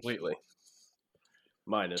it Minus. completely.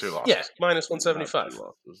 Minus. 2 losses. Yeah, minus Not 175. 2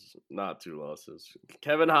 losses. Not 2 losses.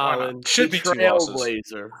 Kevin Holland Should the be 2 losses.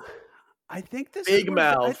 Trailblazer. I think this Big is where-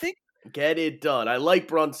 I mouth. think Get it done. I like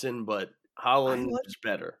Brunson, but Holland like- is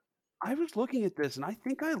better. I was looking at this and I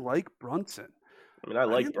think I like Brunson. I mean, I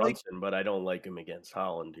like didn't like- Brunson, but I don't like him against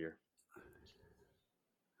Holland here.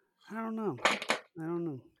 I don't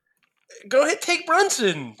know. Go ahead, take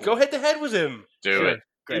Brunson. Go head to head with him. Do Sure. it.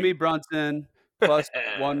 Great. Give me Brunson plus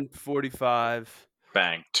 145.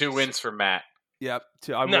 Bang. 2 wins for Matt. Yep.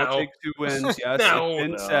 I No. will take 2 wins. Yes, No. it's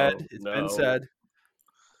been No, said. It's no. been said.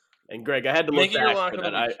 And Greg, I had to look Make it your back lock for of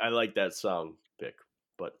the that. week. I like that song pick,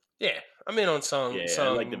 but Yeah, I'm in on Song. yeah, I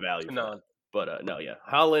Song like the value. for Kanan. that. But no, yeah,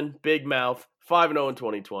 Holland, big mouth, 5-0 in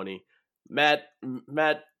 2020. Matt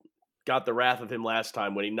got the wrath of him last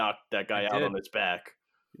time when he knocked that guy He out did. on his back.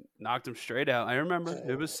 Knocked him straight out. I remember.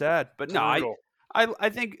 It was sad. But no, Brutal. I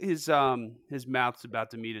think his mouth's about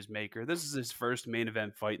to meet his maker. This is his first main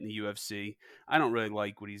event fight in the UFC. I don't really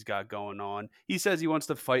like what he's got going on. He says he wants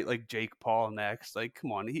to fight like Jake Paul next. Like,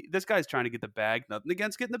 come on, this guy's trying to get the bag. Nothing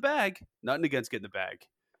against getting the bag. Nothing against getting the bag.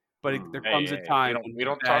 But there Hey, comes a time we when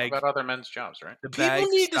don't the talk bag- about other men's jobs, right? the People bag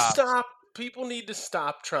need stops. to stop. People need to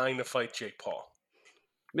stop trying to fight Jake Paul.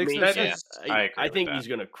 Makes no that sense. is- I agree I with think that. he's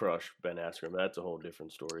gonna crush Ben Askren. That's a whole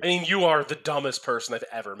different story. I mean, you are the dumbest person I've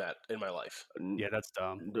ever met in my life. Yeah, that's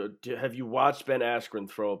dumb. Have you watched Ben Askren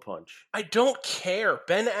throw a punch? I don't care.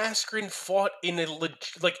 Ben Askren fought in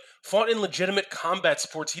legitimate combat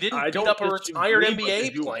sports. He didn't I beat don't up a retired disagree, but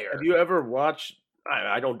NBA player. Have you ever watched?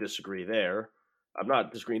 I don't disagree there. I'm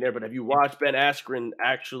not disagreeing there, but have you watched Ben Askren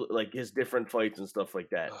actually, like his different fights and stuff like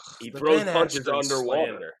that? He The throws Ben punches Askren underwater.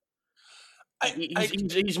 slander.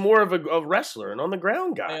 He's more of a wrestler and on the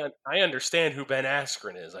ground guy. I understand who Ben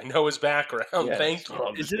Askren is. I know his background. Yeah, Thank so you.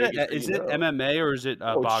 I'm Is just it making sure is you it know. MMA or is it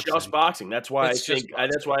Oh, it's boxing? just boxing. That's why It's just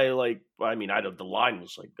That's why I mean the line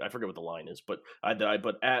was like I forget what the line is, but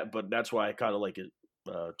but that's why I kind of like it.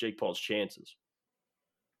 Jake Paul's chances,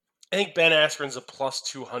 I think Ben Askren's a plus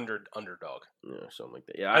 200 underdog. yeah, something like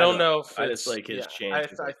that. Yeah, I don't know if I it's just like his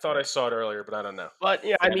chances. I thought I saw it earlier, but I don't know. But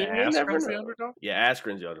yeah, I Ben mean, you never Askren's the know. underdog? Yeah,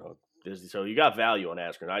 Askren's the underdog. So you got value on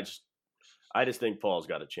Askren. I just think Paul's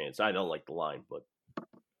got a chance. I don't like the line, but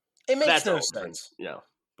It makes that's a no whole different- sense. Yeah,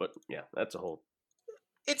 but yeah, that's a whole.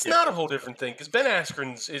 It's Yeah. not a whole different thing because Ben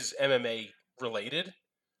Askren's is MMA related.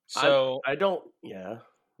 So I don't. Yeah.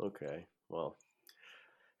 Okay. Well.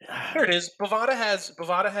 here it is. Bovada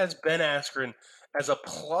has Ben Askren as a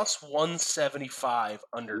plus 175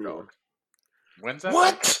 underdog. When's that?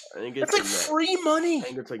 What? I think it's That's like next- free money. I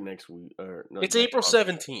think it's like next week or no, It's next April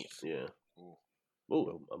month. 17th. Yeah.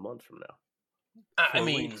 Oh, a month from now. I 4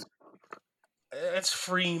 mean, weeks. it's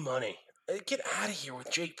free money. Get out of here with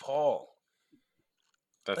Jake Paul.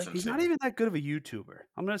 That's Like, He's insane. not even that good of a YouTuber.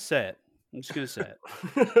 I'm gonna say it. I'm just gonna say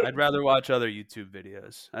it. I'd rather watch other YouTube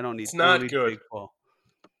videos. I don't need. It's I don't not need good. Jake Paul.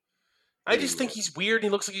 I just think he's weird. And he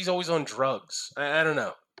looks like he's always on drugs. I don't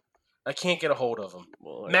know. I can't get a hold of him.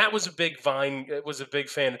 Well, Matt was a big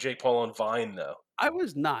fan of Jake Paul on Vine, though. I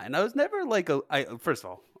was not, and I was never like a. First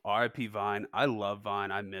of all, R.I.P. Vine. I love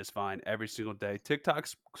Vine. I miss Vine every single day.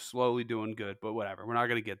 TikTok's slowly doing good, but whatever. We're not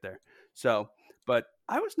gonna get there. So, but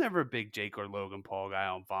I was never a big Jake or Logan Paul guy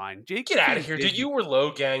on Vine. Jake, Get out of is here, big- dude. You were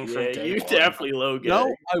low gang from Yeah, day you one. definitely low gang.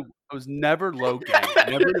 No, I was never low gang.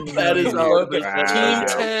 Never in a That is million all years. the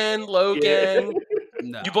Team 10, low Yeah. gang.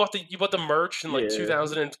 No. You bought the merch in like Yeah.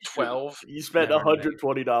 2012. You spent Never, man.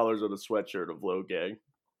 $120 on a sweatshirt of low gang.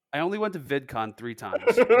 I only went to VidCon 3 times.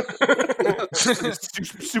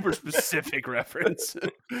 Super specific reference.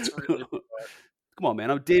 It's really Come on,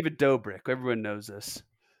 man. I'm David Dobrik. Everyone knows this.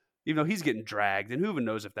 Even though he's getting dragged, and who even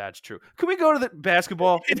knows if that's true? Can we go to the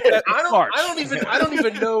basketball? I don't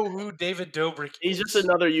even know who David Dobrik He's is. just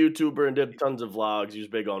another YouTuber and did tons of vlogs. He was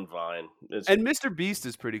big on Vine. And Mr. Beast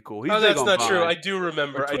is pretty cool. He's Oh, big that's on not true. Vine. I do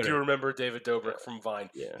remember. Or Twitter. David Dobrik from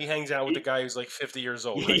Vine. Yeah. He hangs out with the guy who's like 50 years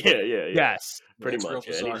old. Right? Yeah. Yes, Pretty That's real much.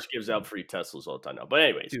 Yeah. And he bizarre. just gives out free Teslas all the time now. But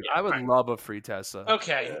anyways, dude. yeah. I would love a free Tesla.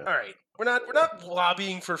 Okay, Yeah. all right. We're not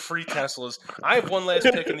lobbying for free Teslas. I have one last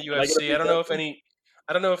pick in the Can I get a UFC. free I don't know if Tesla?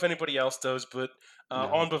 I don't know if anybody else does, but No.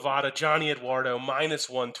 on Bovada, Johnny Eduardo minus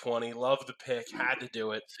 120. Love the pick. Had to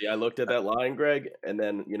do it. See, I looked at that line, Greg, and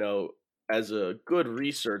then, as a good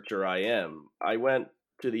researcher I am, I went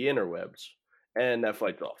to the interwebs, and that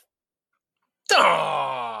fight's off.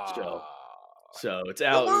 Ah, So it's the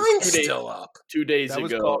out. It was line's 2 days, still up. 2 days That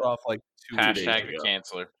was ago. called off like 2 days Hashtag ago. the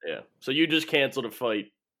canceler. Yeah. So you just canceled a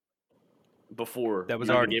fight before That was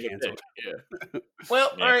you even already gave a canceled. pick. Yeah.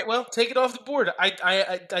 Well, Yeah. all right. Well, take it off the board. I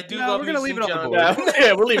do No, love we're me gonna some leave it on the Johnny. board.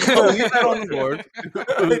 Yeah, we'll leave it We'll on. leave that on the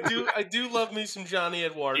board. I do love me some Johnny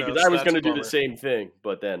Eduardo. Because so I was that's going to a do the bummer. same thing,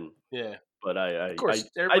 but I Of course,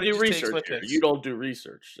 I everybody do just takes research my here. pick. You don't do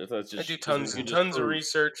research. That's I just do tons you and just tons of prove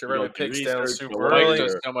research. I you write my don't do picks down research, super no Mike early.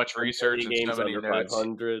 does or so much research and games so many under notes.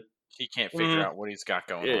 500. He can't figure Mhm. out what he's got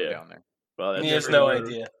going Yeah. on down there. Well, that's He has different. no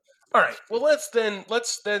idea. All right. Well,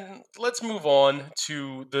 let's move on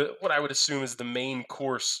to what I would assume is the main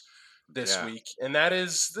course this Yeah. week, and that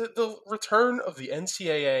is the return of the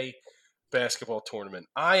NCAA basketball tournament.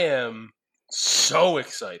 I am so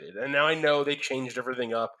excited, and now I know they changed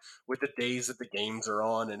everything up with the days that the games are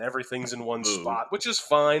on, and everything's in one Boo. spot, which is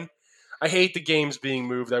fine. I hate the games being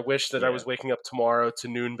moved. I wish that I Yeah. was waking up tomorrow to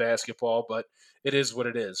noon basketball, but it is what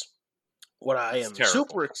it is. What I It's am terrible,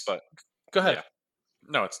 super excited. but Go ahead. yeah.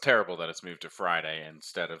 No, it's terrible that it's moved to Friday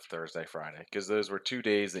instead of Thursday, Friday, because those were 2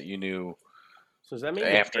 days that you knew. So does that mean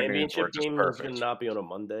The the afternoons were championship just game is going perfect. to not be on a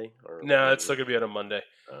Monday? Or No, it's still going to be on a Monday.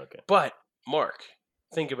 Okay. But, Mark,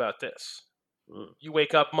 think about this. Mm. You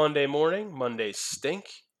wake up Monday morning, Mondays stink.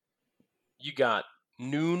 You got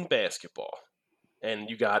noon basketball. And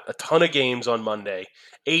you got a ton of games on Monday.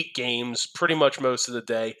 8 games, pretty much most of the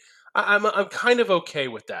day. I'm kind of okay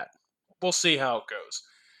with that. We'll see how it goes.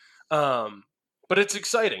 But it's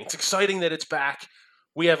exciting. It's exciting that it's back.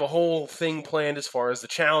 We have a whole thing planned as far as the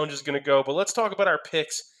challenge is going to go, but let's talk about our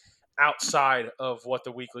picks outside of what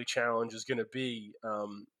the weekly challenge is going to be.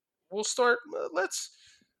 We'll start. Let's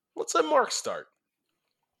let Mark start.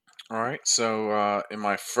 All right. So in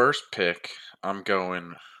my first pick, I'm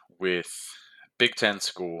going with Big Ten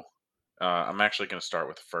school. I'm actually going to start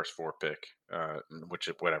with the first 4 pick, which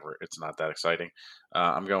whatever. It's not that exciting.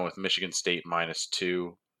 I'm going with Michigan State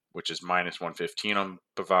 -2, which is -115 on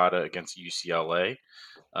Bovada against UCLA,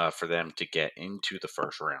 for them to get into the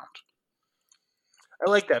first round. I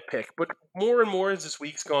like that pick, but more and more as this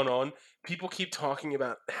week's gone on, people keep talking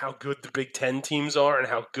about how good the Big Ten teams are and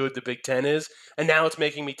how good the Big Ten is, and now it's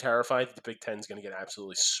making me terrified that the Big Ten is going to get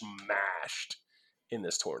absolutely smashed in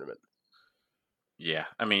this tournament. Yeah,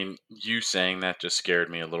 I mean, you saying that just scared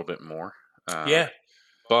me a little bit more. Yeah.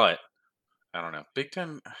 But, I don't know. Big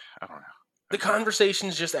Ten, I don't know. The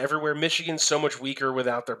conversation's just everywhere. Michigan's so much weaker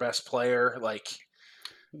without their best player. Like,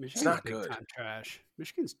 Michigan's not big good. time trash.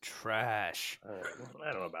 Michigan's trash.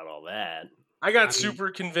 I don't know about all that. I got super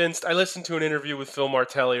convinced. I listened to an interview with Phil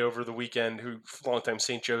Martelli over the weekend, who longtime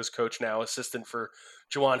St. Joe's coach now, assistant for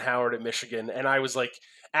Juwan Howard at Michigan. And I was like,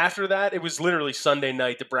 after that, it was literally Sunday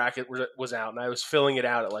night. The bracket was out, and I was filling it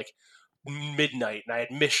out at like midnight, and I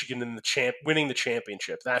had Michigan in winning the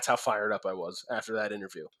championship. That's how fired up I was after that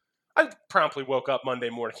interview. I promptly woke up Monday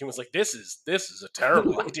morning and was like, "This is a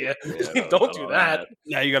terrible idea. Don't do that."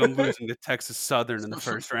 Now you got them losing to Texas Southern in the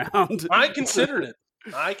first round. I considered it.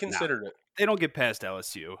 It. They don't get past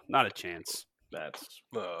LSU. Not a chance. That's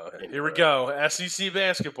here we go. SEC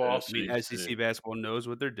basketball. I mean, SEC basketball knows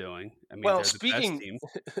what they're doing. I mean, Well, they're the best team.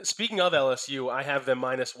 speaking of LSU, I have them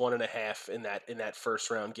 -1.5 in that first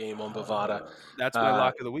round game on Bovada. That's my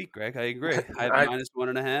lock of the week, Greg. I agree. I have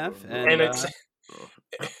 -1.5, and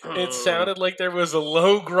it sounded like there was a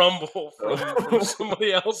low grumble from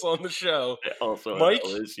somebody else on the show. Also, Mike,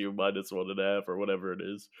 LSU -1.5 or whatever it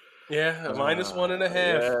is. Yeah,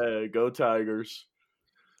 -1.5. Yeah, go Tigers.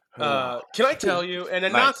 Can I tell you, and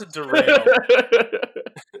then not to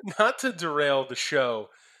derail the show.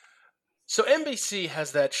 So NBC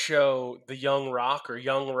has that show, The Young Rock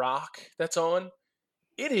that's on.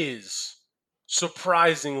 It is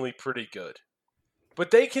surprisingly pretty good.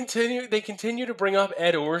 But they continue to bring up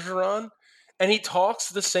Ed Orgeron, and he talks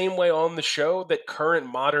the same way on the show that current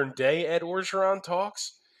modern day Ed Orgeron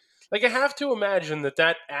talks. Like, I have to imagine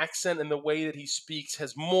that accent and the way that he speaks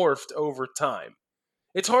has morphed over time.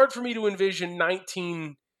 It's hard for me to envision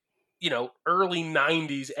early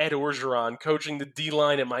 90s Ed Orgeron coaching the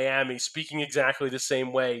D-line at Miami speaking exactly the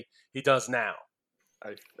same way he does now.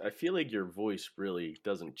 I feel like your voice really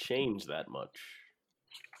doesn't change that much.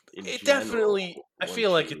 Definitely, I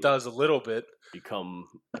feel like it does a little bit.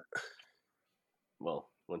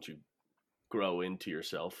 Once you grow into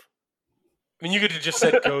yourself. I mean, you could have just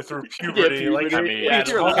said go through puberty. You're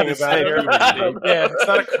talking about it. Yeah, it's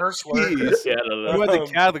not a curse word. Yeah, I don't know. You went to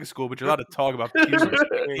Catholic school, but you're allowed to talk about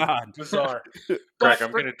puberty. God. Bizarre. Greg,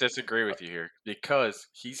 I'm going to disagree with you here because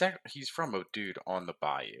he's from a dude on the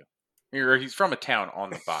bayou. Or he's from a town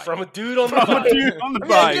on the bayou. From a dude on the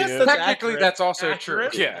bayou. Technically, that's also true.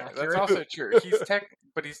 Accurate. Yeah, that's also true.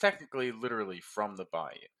 But he's technically literally from the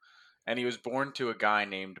bayou. And he was born to a guy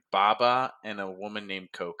named Baba and a woman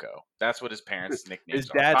named Coco. That's what his parents' nicknames are. His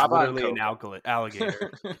dad's Baba literally an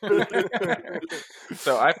alligator.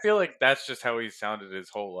 So I feel like that's just how he sounded his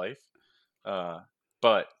whole life.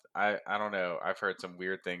 But I don't know. I've heard some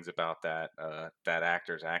weird things about that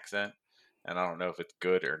actor's accent, and I don't know if it's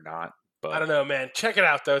good or not. But I don't know, man. Check it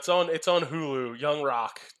out though. It's on Hulu. Young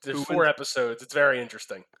Rock. There's 4 episodes. It's very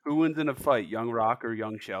interesting. Who wins in a fight, Young Rock or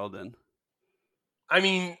Young Sheldon? I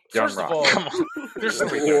mean, Young first Rock. of all, Come on. there's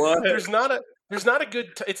not a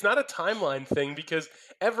good. It's not a timeline thing because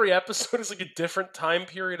every episode is like a different time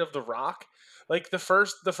period of The Rock. Like the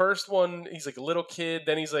first one, he's like a little kid,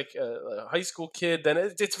 then he's like a high school kid. Then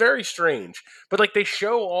it's very strange. But like they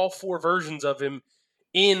show all 4 versions of him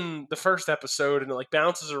in the first episode, and it like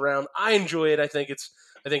bounces around. I enjoy it. I think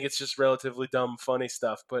it's just relatively dumb, funny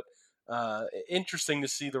stuff, but interesting to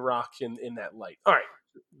see The Rock in that light. All right.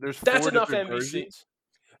 That's enough NBC. Versions?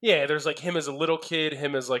 Yeah, there's like him as a little kid,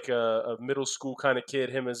 him as like a middle school kind of kid,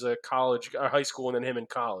 him as a high school, and then him in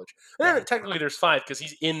college. And then technically there's 5 because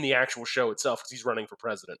he's in the actual show itself because he's running for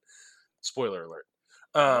president. Spoiler alert.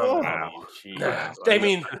 Wow. I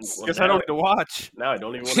mean, because I don't have to watch. Now I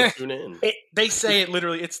don't even want to tune in. They say it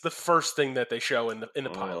literally. It's the first thing that they show in the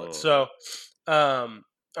pilot. So, all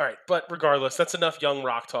right. But regardless, that's enough Young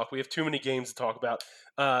Rock talk. We have too many games to talk about.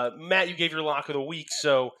 Matt, you gave your lock of the week.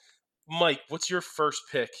 So, Mike, what's your first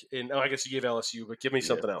pick? I guess you gave LSU, but give me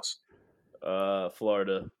something else.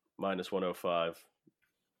 Florida -105.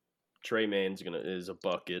 Trey Man's is a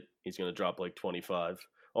bucket. He's gonna drop like 25.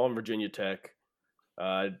 On Virginia Tech,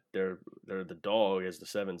 they're the dog as the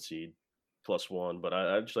 7 seed +1, but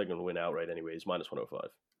I just like them to win outright anyways. -105.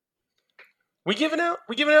 We giving out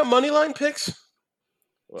money line picks?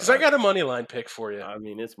 Because I got a money line pick for you. I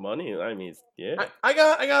mean, it's money. I mean, yeah. I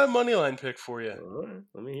got a money line pick for you. All right,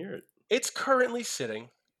 let me hear it. It's currently sitting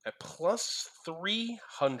at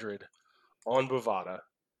 +300 on Bovada.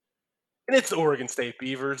 And it's the Oregon State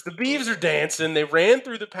Beavers. The Beavs are dancing. They ran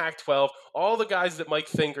through the Pac-12. All the guys that Mike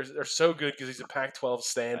think are so good because he's a Pac-12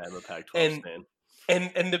 stan. I'm a Pac-12 stan.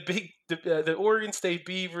 And the Oregon State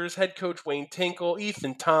Beavers, head coach Wayne Tinkle,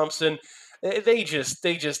 Ethan Thompson, they just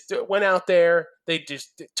went out there. They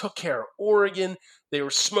just took care of Oregon. They were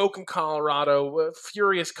smoking Colorado. A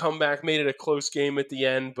furious comeback, made it a close game at the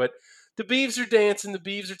end. But the Beavs are dancing. The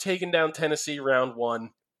Beavs are taking down Tennessee round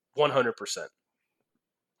 1, 100%.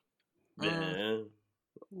 Yeah.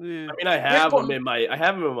 Yeah. I mean, I have them in my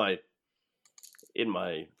In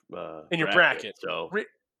your bracket. So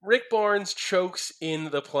Rick Barnes chokes in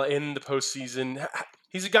the postseason.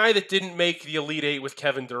 He's a guy that didn't make the Elite Eight with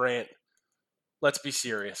Kevin Durant. Let's be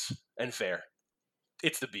serious and fair.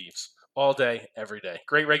 It's the Beavs all day, every day.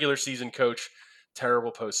 Great regular season coach,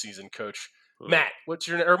 terrible postseason coach. Matt, let's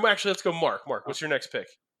go Mark. Mark, what's your next pick?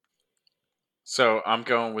 So I'm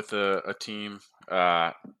going with a team.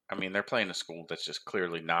 I mean, they're playing a school that's just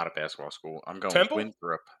clearly not a basketball school. I'm going Temple? with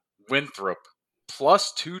Winthrop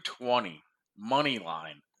 +220 money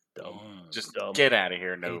line. Just dumb. get out of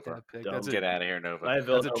here, Hate Nova. that pick. Dumb. That's Get out of here, Nova. I have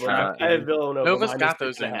That's a Villanova. trap I have game. Villanova. Nova's got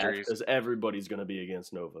those -6.5 injuries. because everybody's going to be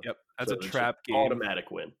against Nova. Yep, that's So a it's trap just game.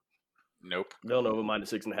 Automatic win. Nope. Villanova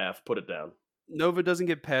 -6.5. Put it down. Nova doesn't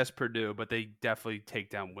get past Purdue, but they definitely take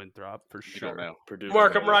down Winthrop for You sure. don't know. Purdue.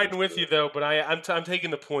 Mark, I'm riding with you though, but I'm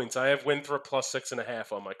taking the points. I have Winthrop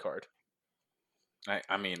 +6.5 on my card.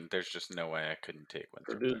 I mean, there's just no way I couldn't take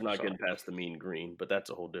Winthrop. Purdue's there, not so getting past the mean green, but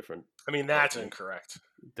that's a whole different. I mean, that's incorrect.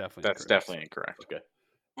 Definitely. That's correct. definitely incorrect. Okay.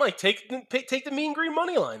 Mike, take the mean green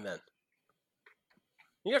money line then.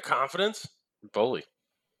 You got confidence. Bully.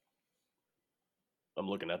 I'm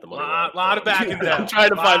looking at the money line. Lot of backing down. I'm trying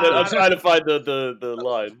to find it. I'm trying to find the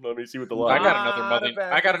line. Let me see what the I line.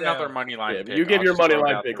 got is. another money line Yeah, pick. you give I'll your just money throw it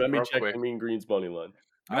line out pick. there Let me real check quick. the Mean Green's money line.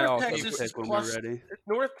 I also Texas pick is when plus- we're ready.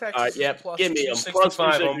 North Texas All right, yep. is plus Give me him.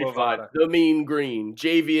 265 on +265. Bovada. The Mean Green.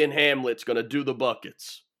 JV and Hamlet's gonna do the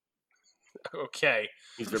buckets. Okay.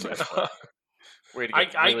 He's their best player. Way to I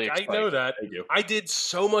get really know excited. that. Thank you. I did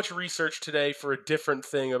so much research today for a different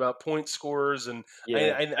thing about point scorers, and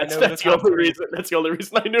Yeah, I that's, know that's the only reason. That's the only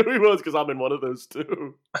reason I knew he was because I'm in one of those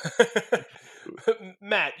too.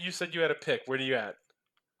 Matt, you said you had a pick. Where are you at?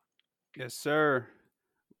 Yes, sir.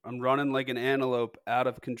 I'm running like an antelope out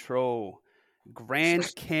of control.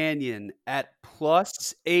 Grand Canyon at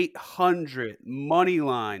 +800 money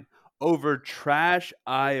line over trash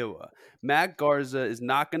Iowa. Matt Garza is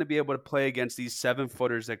not going to be able to play against these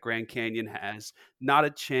 7-footers that Grand Canyon has. Not a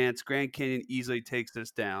chance. Grand Canyon easily takes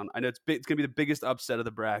this down. I know it's going to be the biggest upset of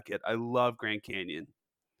the bracket. I love Grand Canyon.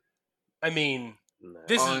 I mean,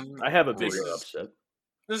 I have a bigger this is- upset.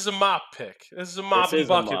 this is a mop pick. This is a mop This and is a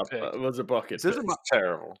bucket mop. pick. It was a bucket. This is pick. a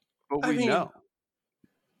Terrible. But I we mean, know.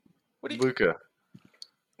 What do you? Luca.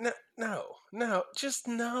 No, just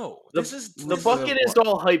no. The, This is the this bucket is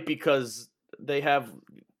all hype because they have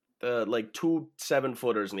like 2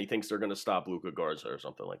 7-footers, and he thinks they're going to stop Luka Garza or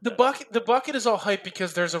something like that. The bucket is all hype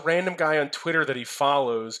because there's a random guy on Twitter that he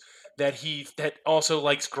follows that also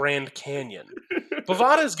likes Grand Canyon.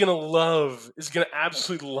 Bovada is gonna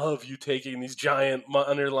absolutely love you taking these giant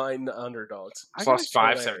underlying underdogs. Plus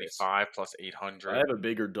Hilarious. 575, plus I 800. have a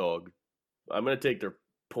bigger dog. I'm going to take their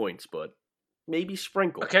points, but maybe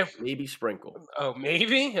sprinkle. Okay. Maybe sprinkle. Oh,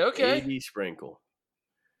 maybe? Okay. Maybe sprinkle.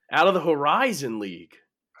 Out of the Horizon League,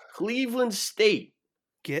 Cleveland State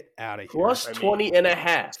Get out of here. plus I mean,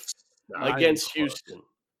 20.5 Not against even close. Houston.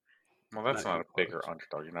 Well, that's Not not a even bigger close.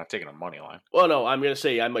 underdog. You're not taking a money line. Well, no, I'm going to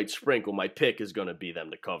say I might sprinkle. My pick is going to be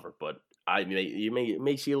them to cover, but you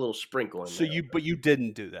may see a little sprinkle in So there. but you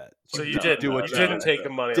didn't do that. So you No, did. no, You no, didn't no, take no. the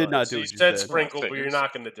money. Did line. not So do you what you said said. sprinkle, but you're Figures.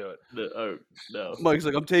 not going to do it. Oh, no. Mike's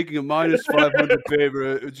like, I'm taking a minus 500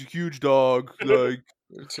 favorite. It's a huge dog. Like,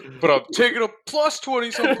 But I'm taking a plus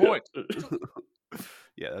 20 some points.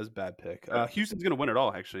 yeah, that was a bad pick. Houston's gonna win it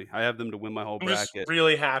all. Actually, I have them to win my whole I'm just bracket.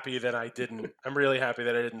 really happy that I didn't. I'm really happy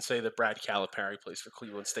that I didn't say that Brad Calipari plays for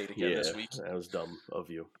Cleveland State again this week. That was dumb of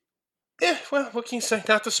you. Yeah, well, what can you say?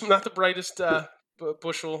 Not the brightest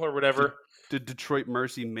bushel or whatever. Did Detroit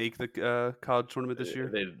Mercy make the college tournament this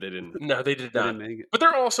year? They didn't. No, they did They not. didn't make it. But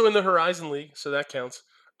they're also in the Horizon League, so that counts.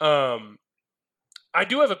 I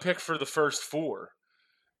do have a pick for the first 4.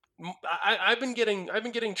 I've been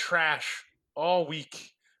getting trash all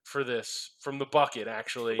week for this from the bucket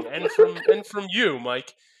actually, and from you,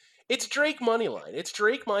 Mike. It's Drake money line. It's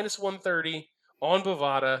Drake minus 130 on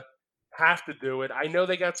Bovada. Have to do it. I know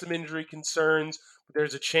they got some injury concerns. But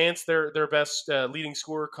there's a chance their best leading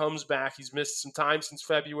scorer comes back. He's missed some time since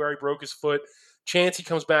February, broke his foot. Chance he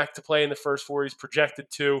comes back to play in the first four. He's projected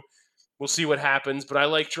to. We'll see what happens. But I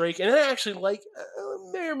like Drake, and I actually like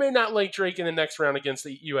may or may not like Drake in the next round against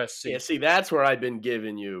the USC. Yeah, see, that's where I've been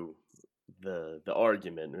giving you the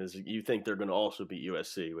argument is you think they're going to also beat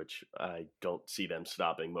USC, which I don't see them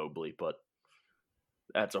stopping Mobley, but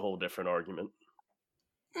that's a whole different argument.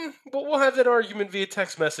 But we'll have that argument via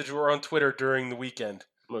text message or on Twitter during the weekend.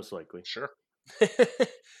 Most likely. Sure.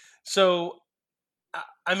 So,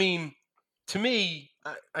 I mean, to me,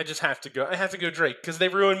 I just have to go. I have to go Drake because they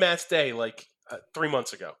ruined Matt's day like 3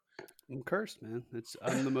 months ago. I'm cursed, man.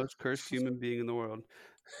 I'm the most cursed human being in the world.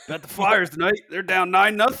 Bet the Flyers tonight. They're down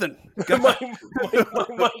 9-0.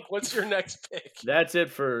 Mike, what's your next pick? That's it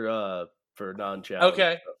for non-challenge.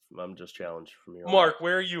 Okay. I'm just challenged from here. Mark,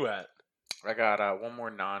 where are you at? I got one more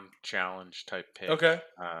non-challenge type pick. Okay.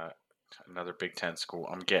 Another Big Ten school.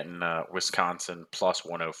 I'm getting Wisconsin plus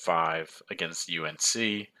 105 against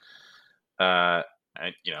UNC. I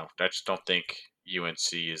just don't think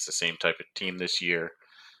UNC is the same type of team this year,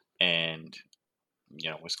 and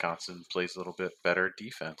Wisconsin plays a little bit better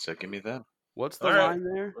defense. So give me them. What's the line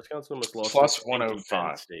there? Wisconsin almost lost Plus to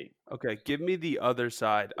 105. State. Okay, give me the other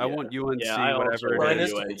side. I Yeah. want UNC, Yeah, I also whatever want it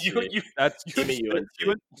is. UNC. That's Give me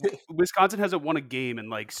UNC. Wisconsin hasn't won a game in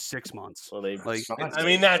like 6 months. Well, they've Like, I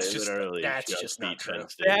mean, that's they just literally not beat true. Penn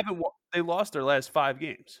State. They haven't. They lost their last 5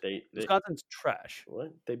 games. They Wisconsin's trash,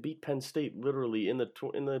 what? They beat Penn State literally in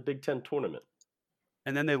the Big Ten tournament.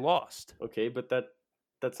 and then they lost. Okay, but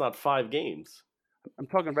that's not 5 games. I'm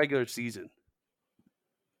talking regular season.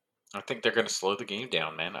 I think they're going to slow the game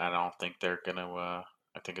down, man. I don't think they're going to.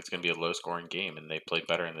 I think it's going to be a low-scoring game, and they play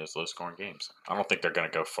better in those low-scoring games. I don't think they're going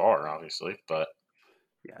to go far, obviously, but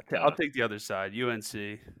Yeah, I'll take the other side.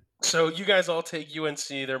 UNC. So you guys all take UNC.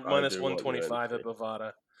 They're minus do want 125 at UNC.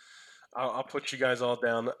 Bovada. I'll put you guys all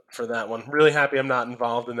down for that one. Really happy I'm not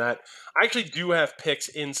involved in that. I actually do have picks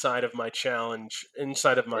inside of my challenge,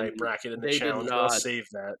 inside of my And bracket in the they did challenge. But I'll not- save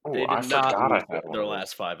that. Ooh, They I did not forgot I lose had one their of those.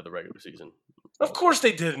 last 5 of the regular season. Of course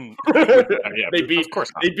they didn't. Yeah, They of beat course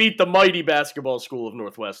not. they beat the mighty basketball school of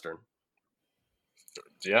Northwestern.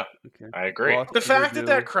 Yeah, Okay. I agree. Lost The to fact that Purdue,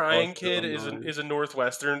 that crying lost to kid Illinois. is a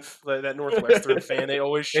Northwestern fan they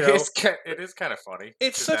always show. It is kind of funny.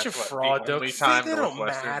 It's 'cause such that's a what, fraud, the though, only 'cause time they don't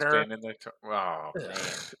Northwestern's matter. been in the oh man.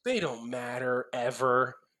 They don't matter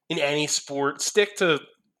ever in any sport. Stick to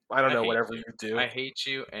I don't I know hate whatever you. you do. I hate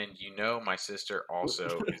you, and my sister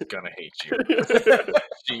also is gonna hate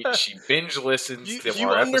you. She binge listens to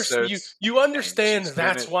our episodes. you understand she's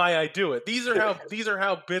that's gonna- why I do it. These are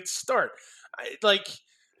how bits start.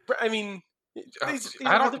 I mean, these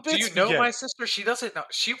I are the don't. Do bits you know we my get. sister? She doesn't know.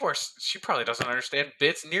 She probably doesn't understand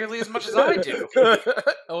bits nearly as much as I do.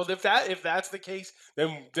 Well, if that's the case,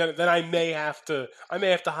 then I may have to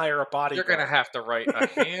hire a bodyguard. You're gonna have to write a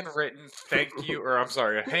handwritten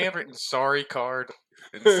a handwritten sorry card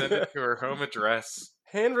and send it to her home address.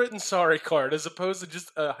 handwritten sorry card as opposed to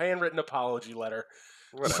just a handwritten apology letter.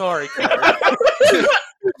 Whatever. Sorry card.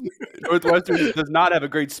 Northwestern does not have a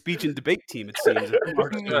great speech and debate team. It seems.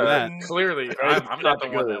 Mark's doing that. Clearly, I'm not the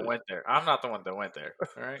one that went there. I'm not the one that went there.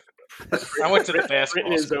 All right. I went to the Printing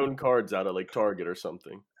basketball his school. own cards out of like Target or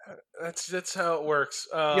something. That's how it works.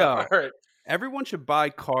 Yeah. All right. Everyone should buy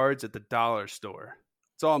cards at the dollar store.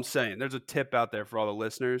 That's all I'm saying. There's a tip out there for all the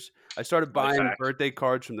listeners. I started buying fact. birthday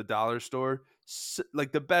cards from the dollar store.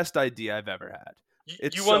 Like the best idea I've ever had.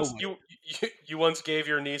 It's You so once weird. you once gave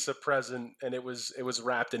your niece a present and it was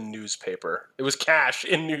wrapped in newspaper. It was cash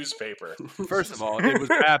in newspaper. First of all, it was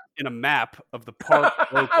wrapped in a map of the park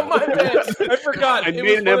logo. My bad. I forgot. I It made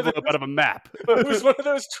was an one of envelope out of a map. It was one of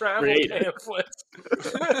those travel Creative. pamphlets.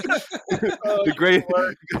 The great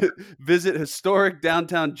visit historic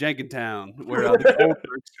downtown Jenkintown, where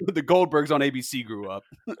the Goldbergs on ABC grew up.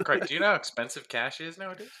 Craig, do you know how expensive cash is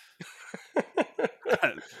nowadays?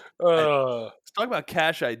 Let's talk about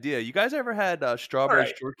cash idea. You guys ever had strawberry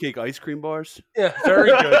right. shortcake ice cream bars? Yeah, very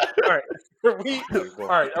good. All right. All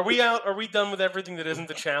right. Are we out? Are we done with everything that isn't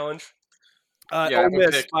the challenge? Yeah, Ole I'm gonna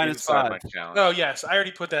Miss pick minus inside 5. my challenge. Oh, yes. I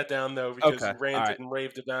already put that down, though, because Okay, you ranted all right. and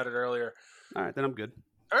raved about it earlier. All right, then I'm good.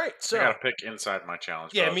 All right. I So, gotta pick inside my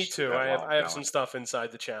challenge. yeah, but me I'll too. shoot I that have while I have I'm some going. stuff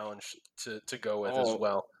inside the challenge to go with as Oh.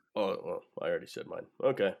 well. Oh, well, I already said mine.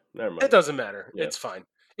 Okay, never mind. It doesn't matter. Yeah. It's fine.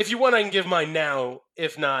 If you want, I can give mine now.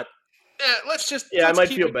 If not, let's just. Yeah, I let's might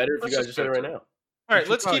keep feel it- better if you let's guys just just said it go right through. now. All right, should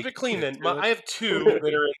let's probably keep it clean then. do it. I have two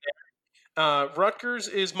that are in there. Rutgers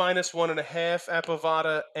is -1.5 at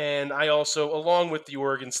Bovada, and I also, along with the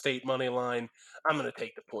Oregon State money line, I'm going to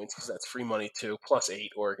take the points because that's free money too. +8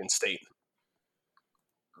 Oregon State.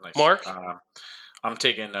 Nice. Mark? I'm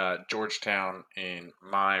taking Georgetown in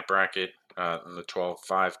my bracket in the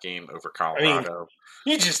 12-5 game over Colorado.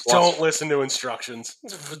 You just Plus- don't listen to instructions.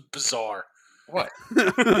 It's bizarre. What?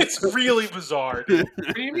 It's really bizarre, dude.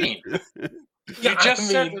 What do you mean? Yeah, You just I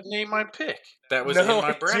said mean- to name my pick. That was No, in my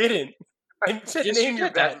I bracket. didn't. I said Yes, name you your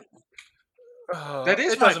did. That- bet. Oh, that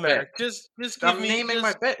is it my doesn't matter. bet. Just give I'm me. naming just-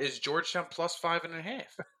 my bet is Georgetown +5.5.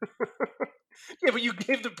 Yeah, but you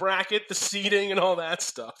gave the bracket, the seating, and all that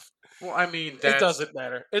stuff. Well, I mean, It doesn't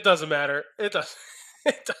matter. It doesn't matter. It does.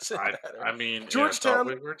 It doesn't matter. I mean, Georgetown-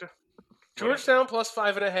 Georgetown. Georgetown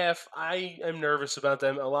 +5.5. I am nervous about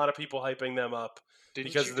them. A lot of people hyping them up.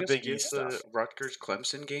 because of the Big East stuff. Rutgers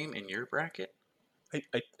Clemson game in your bracket.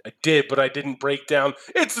 I did, but I didn't break down.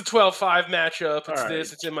 It's the 12-5 matchup. It's All right.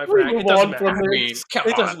 this. It's in my We bracket. move It doesn't on from matter. I mean, come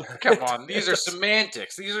It on, doesn't matter. come on. These It are doesn't-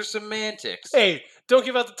 semantics. These are semantics. Hey, don't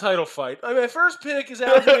give out the title fight. My first pick is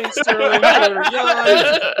Aljamain Sterling for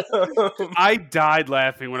Jan. I died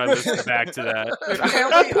laughing when I listened back to that.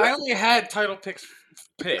 Dude, I only had title picks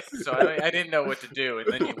picked, so I didn't know what to do,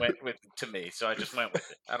 and then you went to me, so I just went with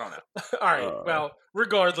it. I don't know. All right. Well,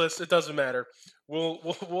 regardless, it doesn't matter.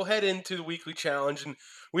 We'll head into the weekly challenge, and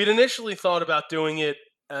we'd initially thought about doing it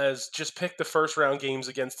as just pick the first round games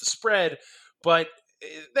against the spread, but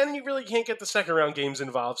then you really can't get the second round games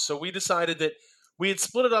involved. So we decided that we had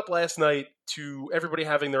split it up last night to everybody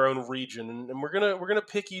having their own region, and we're gonna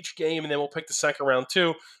pick each game, and then we'll pick the second round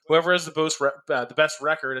too. Whoever has the best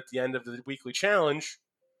record at the end of the weekly challenge,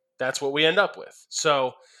 that's what we end up with.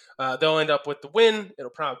 So they'll end up with the win.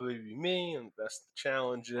 It'll probably be me, and the best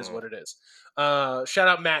challenge is what it is. Shout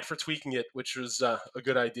out Matt for tweaking it, which was a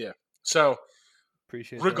good idea. So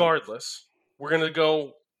Appreciate that. regardless, we're going to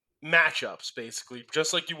go matchups, basically,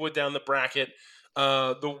 just like you would down the bracket.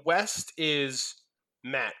 The West is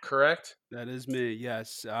Matt, correct? That is me,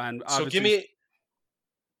 yes. And So give me...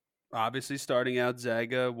 Obviously, starting out,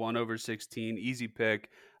 Zaga 1/16, easy pick.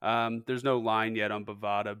 There's no line yet on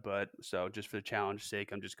Bovada, but so just for the challenge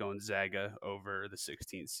sake, I'm just going Zaga over the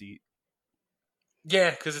 16th seat.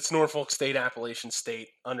 Yeah, because it's Norfolk State, Appalachian State.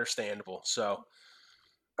 Understandable. So,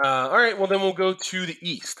 all right, well, then we'll go to the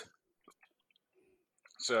East.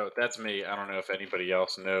 So that's me. I don't know if anybody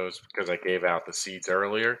else knows because I gave out the seeds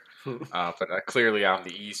earlier, but clearly I'm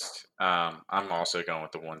the East. I'm also going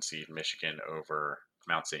with the 1 seed Michigan over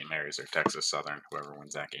Mount St. Mary's or Texas Southern, whoever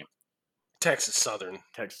wins that game. Texas Southern.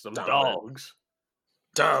 Texas some Dominant. dogs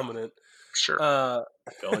Dominant. Sure.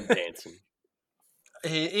 going dancing.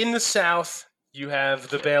 In the South, you have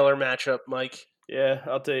the Baylor matchup, Mike. Yeah,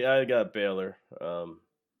 I got Baylor.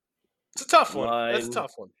 It's a tough one. That's a Line.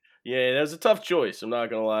 tough one. Yeah, that was a tough choice. I'm not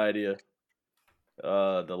gonna lie to you.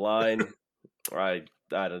 The line, I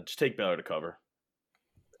don't just take Baylor to cover.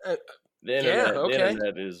 Uh, The internet, okay. the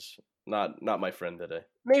internet is not my friend today.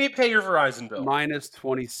 Maybe pay your Verizon bill. Minus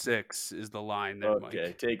 26 is the line there, Okay,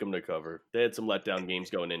 Mike. take them to cover. They had some letdown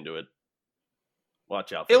games going into it.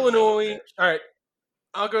 Watch out for the Illinois. Baylor All right.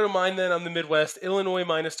 I'll go to mine then. I'm the Midwest. Illinois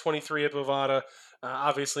minus 23 at Bovada.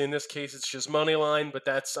 Obviously, in this case, it's just money line, but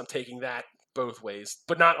I'm taking that both ways,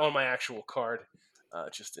 but not on my actual card,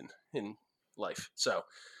 just in life. So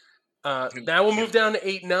now we'll move down to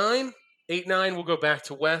 8-9. 8-9, we'll go back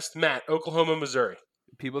to West. Matt, Oklahoma, Missouri.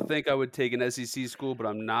 People think I would take an SEC school, but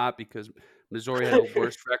I'm not because Missouri had a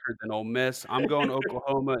worse record than Ole Miss. I'm going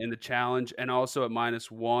Oklahoma in the challenge, and also at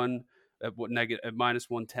 -1 at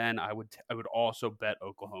 -110. I would also bet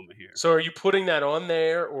Oklahoma here. So are you putting that on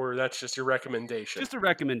there, or that's just your recommendation? Just a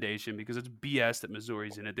recommendation because it's BS that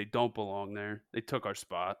Missouri's in it. They don't belong there. They took our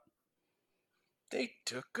spot. They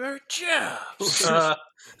took our jobs.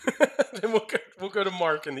 Then we'll go to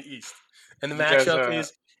Mark in the East. And the You guys, matchup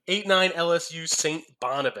is 8-9 LSU St.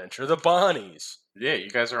 Bonaventure, the Bonnies. Yeah, you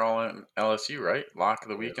guys are all in LSU, right? Lock of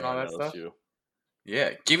the week and all that stuff. LSU.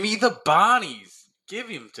 Yeah, give me the Bonnies. Give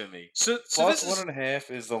him to me. So Plus this is, 1.5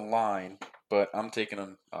 is the line, but I'm taking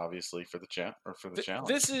them obviously for the challenge.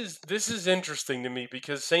 this is interesting to me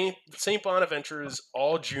because St. Bonaventure is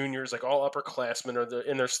all juniors, like all upperclassmen are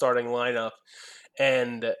in their starting lineup,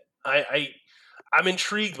 and I'm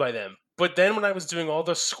intrigued by them. But then when I was doing all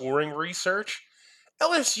the scoring research,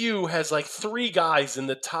 LSU has like 3 guys in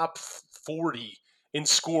the top 40 in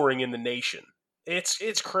scoring in the nation.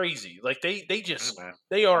 It's crazy. Like they just Yeah, man.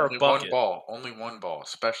 they are Only a bucket. only one ball,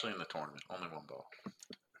 especially in the tournament. Only one ball.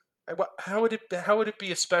 How would it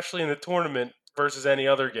be especially in the tournament versus any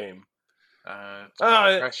other game?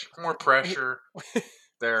 More pressure.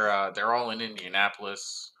 They're all in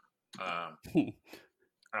Indianapolis. I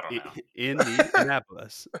don't know.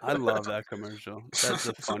 Indianapolis. I love that commercial. That's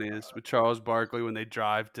the funniest. With Charles Barkley when they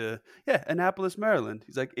drive to Annapolis, Maryland.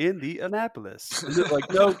 He's like, Indianapolis. And they're like,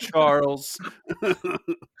 no, Charles.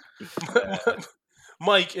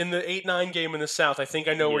 Mike, in the 8-9 game in the South, I think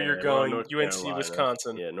I know where you're going. North UNC, Carolina.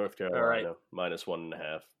 Wisconsin. Yeah, North Carolina. Right.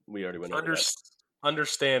 -1.5. We already went over that.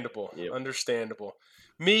 Understandable. Yep. Understandable.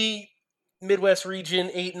 Me, Midwest region,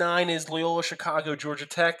 8-9 is Loyola Chicago, Georgia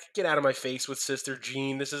Tech. Get out of my face with Sister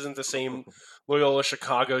Jean. This isn't the same Loyola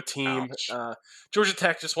Chicago team. Georgia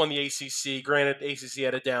Tech just won the ACC. Granted, ACC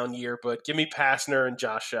had a down year, but give me Pastner and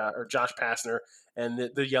Josh Pastner and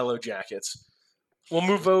the Yellow Jackets. We'll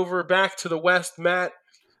move over back to the West. Matt,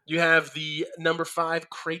 you have the number 5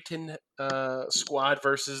 Creighton squad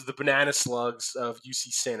versus the Banana Slugs of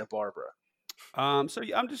UC Santa Barbara. I'm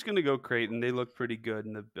just going to go Creighton. They look pretty good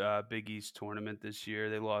in the Big East tournament this year.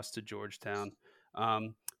 They lost to Georgetown.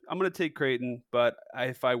 I'm going to take Creighton, but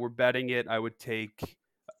if I were betting it, I would take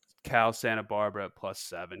Cal Santa Barbara at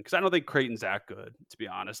 +7 because I don't think Creighton's that good, to be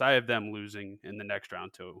honest. I have them losing in the next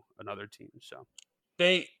round to another team. So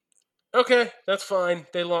Okay, that's fine.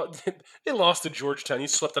 They lost to Georgetown. You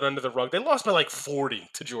swept it under the rug. They lost by like 40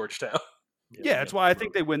 to Georgetown. Yeah, that's why I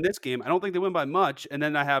think they win this game. I don't think they win by much, and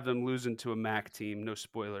then I have them losing to a MAC team. No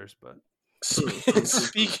spoilers, but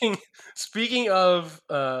speaking of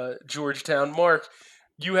Georgetown, Mark,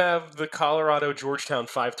 you have the Colorado Georgetown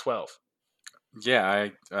 5-12. Yeah,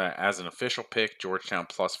 I as an official pick, Georgetown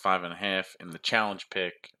 +5.5. In the challenge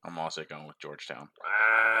pick, I'm also going with Georgetown.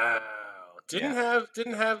 Wow. Didn't have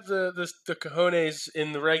the cojones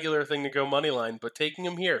in the regular thing to go money line, but taking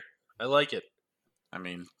them here, I like it. I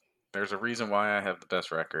mean, there's a reason why I have the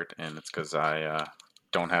best record, and it's because I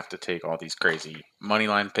don't have to take all these crazy money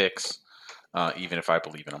line picks, even if I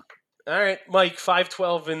believe in them. All right, Mike,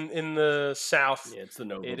 5-12 in the South. Yeah, it's the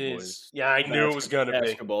Nova It boys. is. Yeah, I knew it was going to be.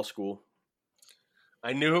 Basketball school.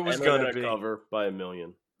 I knew it was going to be. Cover by 1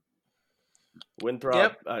 million. Winthrop,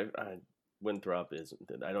 yep. Winthrop isn't.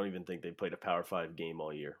 I don't even think they played a Power 5 game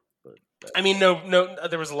all year. But I mean, no.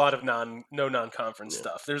 There was a lot of non-conference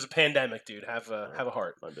stuff. There's a pandemic, dude. Have a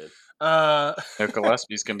heart. My bad. No,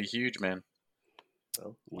 Gillespie's gonna be huge, man.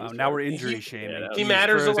 Well, wow, now we're injury shaming. He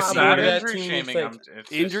matters a lot more to that team.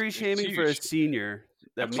 Injury shaming for a senior.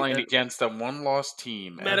 They're playing against a one-loss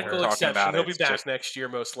team. Medical exception. He'll be back next year,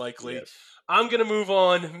 most likely. Yes. I'm going to move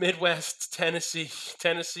on. Midwest,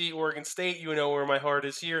 Tennessee, Oregon State. You know where my heart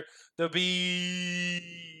is here. The Beavs.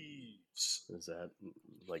 Is that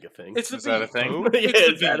like a thing? It's the Beavs. That a thing?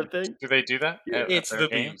 Is that a thing? Do they do that? Yeah. It's the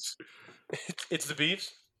Beavs. It's the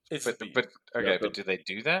Beavs. But do they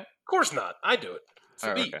do that? Of course not. I do it. It's the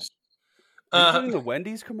Beavs. Okay. Are you doing the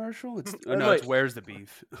Wendy's commercial? It's Where's the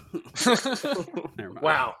Beef? Never mind.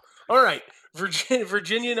 Wow. All right.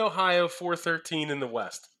 Virginia and Ohio, 4-13 in the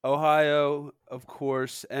West. Ohio, of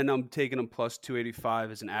course, and I'm taking them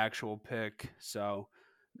 +285 as an actual pick. So,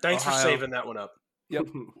 thanks for saving that one up. Yep,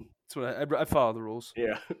 that's what I follow the rules.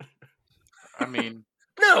 Yeah, I mean,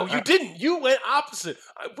 no, you didn't. You went opposite.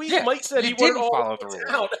 Mike said he wanted all follow the rules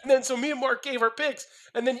out, and then so me and Mark gave our picks,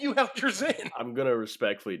 and then you held yours in. I'm gonna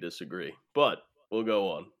respectfully disagree, but we'll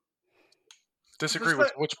go on. Disagree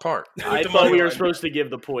with which part? I thought we were supposed to give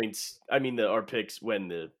the points. I mean, our picks when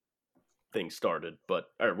the thing started,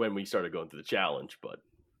 or when we started going through the challenge. But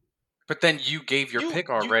then you gave your pick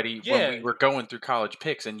already when we were going through college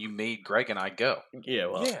picks, and you made Greg and I go. Yeah,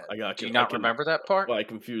 well, I got. Do you not remember that part? Well, I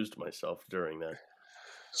confused myself during that.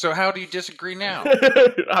 So how do you disagree now?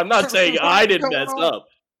 I'm not saying I didn't mess up.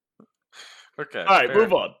 Okay. All right,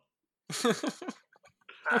 move on.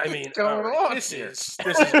 I mean, this is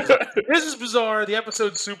bizarre. The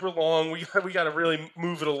episode's super long. We got to really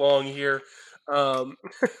move it along here. Wow.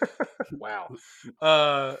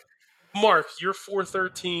 Mark, your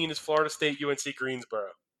 4-13 is Florida State, UNC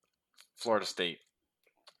Greensboro. Florida State,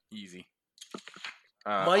 easy.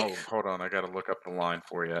 Mike, hold on. I got to look up the line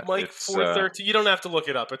for you. Mike, 4-13. You don't have to look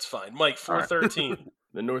it up. It's fine. Mike, 4-13. Right.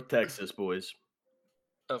 The North Texas boys.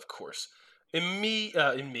 Of course. Oh,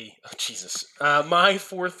 Jesus. My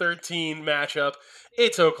 4-13 matchup.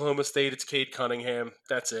 It's Oklahoma State. It's Cade Cunningham.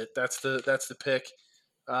 That's it. That's the pick.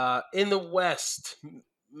 In the West,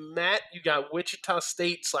 Matt, you got Wichita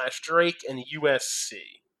State / Drake and USC.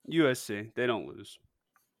 USC. They don't lose.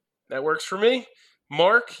 That works for me.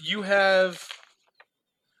 Mark, you have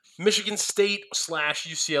Michigan State /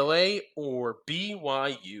 UCLA or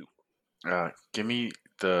BYU. Give me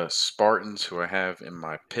the Spartans, who I have in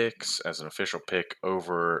my picks as an official pick,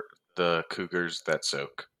 over the Cougars that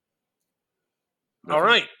soak. All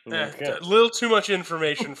right. Okay. A little too much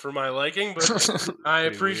information for my liking, but I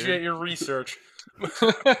Pretty appreciate weird. your research.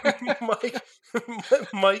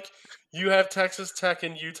 Mike, you have Texas Tech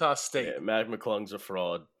and Utah State. Yeah, Mac McClung's a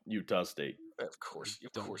fraud. Utah State Of course,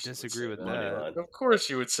 Don't you would disagree say with money that. line Of course,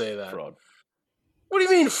 you would say that. fraud. What do you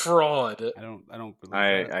mean fraud? I don't believe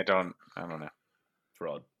that. I don't know.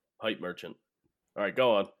 Fraud. Hype merchant. All right,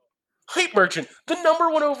 go on. Hype merchant, the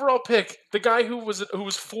 #1 overall pick, the guy who was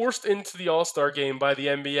forced into the All-Star game by the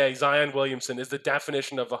NBA, Zion Williamson, is the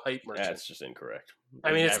definition of a hype merchant. That's just incorrect.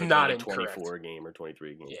 I mean, it's Average not only incorrect. 24 a game or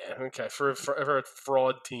 23 a game. Yeah, okay, for a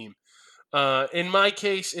fraud team. In my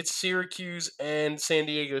case, it's Syracuse and San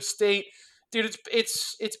Diego State. Dude,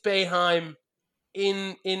 it's Boeheim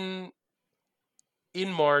in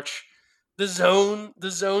March. The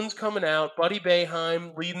zone's coming out. Buddy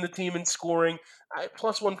Boeheim leading the team in scoring.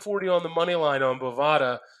 Plus 140 on the money line on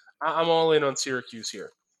Bovada. I'm all in on Syracuse here.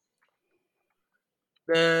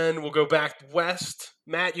 Then we'll go back west.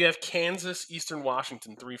 Matt, you have Kansas, Eastern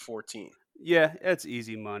Washington, 314. Yeah, that's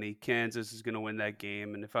easy money. Kansas is going to win that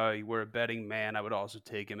game, and if I were a betting man, I would also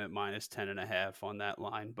take him at minus 10.5 on that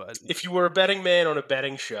line. But If you were a betting man on a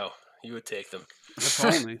betting show, you would take them. if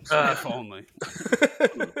only, if only.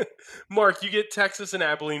 Mark, you get Texas and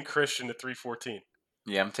Abilene Christian at 314.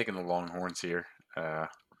 Yeah, I'm taking the Longhorns here.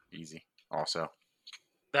 Easy. Also,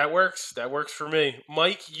 That works. That works for me.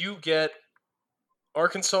 Mike, you get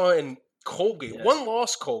Arkansas and Colgate. Yeah. One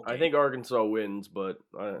loss, Colgate. I think Arkansas wins, but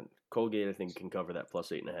Colgate, I think, can cover that plus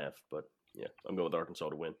 8.5. But yeah, I'm going with Arkansas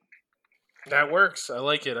to win. That works. I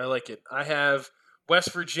like it. I have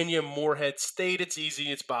West Virginia, Morehead State. It's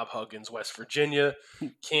easy. It's Bob Huggins, West Virginia.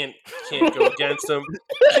 Can't go against them.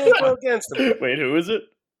 Can't go against them. Wait, who is it?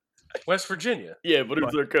 West Virginia, Yeah, but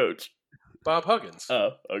who's their coach? Bob Huggins.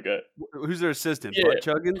 Oh, okay. Who's their assistant? Yeah. Bud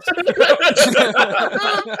Chuggins?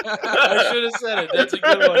 I should have said it. That's a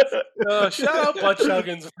good one. Shout out Bud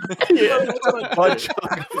Chuggins. Yeah. Bud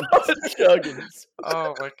Chuggins. Chuggins.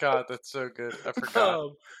 oh my god, that's so good. I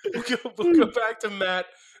forgot. We'll go back to Matt.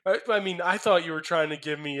 I mean, I thought you were trying to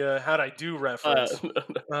give me a how'd I do reference.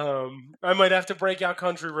 I might have to break out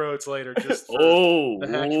Country Roads later. Just for the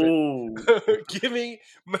heck of it. Give me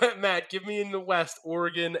Matt. Give me in the West,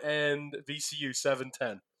 Oregon and VCU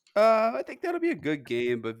 7-10. I think that'll be a good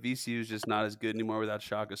game, but VCU is just not as good anymore without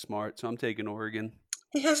Shaka Smart, so I'm taking Oregon.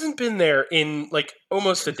 He hasn't been there in like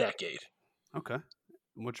almost a decade. Okay.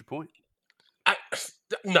 What's your point?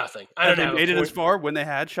 Nothing. I Have don't they have made a it point. as far when they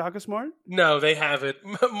had Shaka Smart? No, they haven't.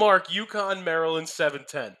 Mark, UConn, Maryland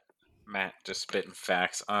 7-10. Matt, just spitting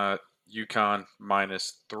facts. UConn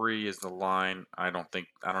 -3 is the line. I don't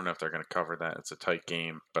know if they're going to cover that. It's a tight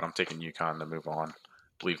game, but I'm taking UConn to move on.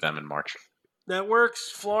 Leave them in March. That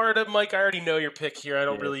works. Florida, Mike, I already know your pick here. I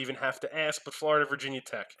don't Yeah. really even have to ask, but Florida, Virginia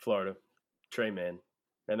Tech. Florida. Trey Man.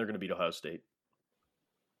 And they're going to beat Ohio State.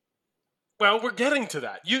 Well, we're getting to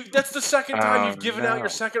that. That's the second time Oh, you've given out no. your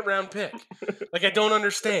second round pick. Like, I don't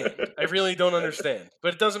understand. I really don't understand.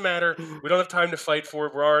 But it doesn't matter. We don't have time to fight for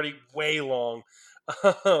it. We're already way long.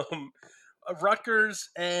 Rutgers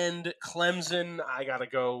and Clemson. I got to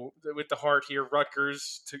go with the heart here.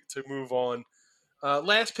 Rutgers to move on.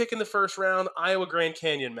 Last pick in the first round, Iowa Grand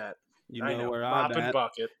Canyon, Matt. You I know know. where I'm Mop and at.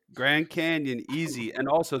 bucket. Grand Canyon, easy. And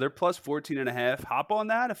also, they're plus 14.5. Hop on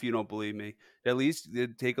that if you don't believe me. At least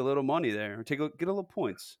take a little money there. Or get a little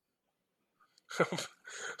points.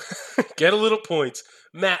 Get a little points.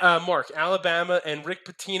 Mark, Alabama and Rick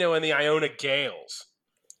Pitino and the Iona Gales.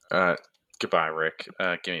 Goodbye, Rick.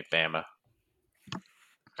 Give me Bama.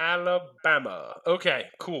 Alabama. Okay,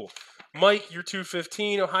 cool. Mike, you're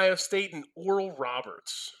 215. Ohio State and Oral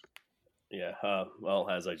Roberts. Yeah, well,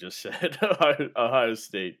 as I just said, Ohio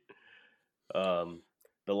State.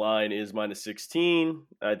 The line is -16.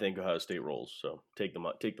 I think Ohio State rolls, so take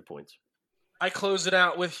the points. I close it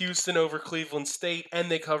out with Houston over Cleveland State, and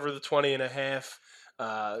they cover the 20.5.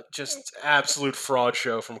 Just absolute fraud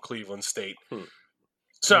show from Cleveland State.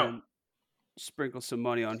 So, And sprinkle some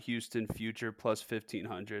money on Houston future plus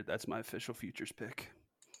 1,500. That's my official futures pick.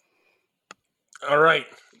 all right.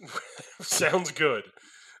 Sounds good.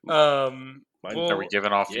 Mine- Well, Are we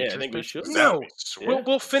giving off yeah, I futures think we picks? should. That'd No. be sweet.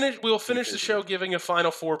 We'll finish the should. show giving a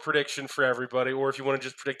Final Four prediction for everybody, or if you want to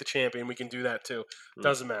just predict the champion, we can do that too.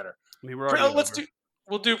 Doesn't matter. I mean, we're already Let's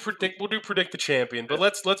over. do predict the champion, but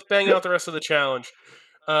let's bang out the rest of the challenge.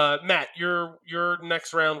 Matt, your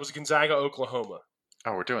next round was Gonzaga, Oklahoma.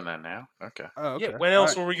 Oh, we're doing that now? Okay. Oh, okay. Yeah, when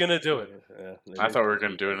else All were we gonna do it? Yeah, I thought we were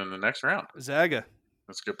going to do it in the next round. right. Zaga.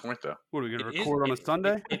 That's a good point, though. What are we going to It is- record on a it-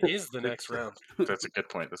 Sunday? It is the next round. That's a good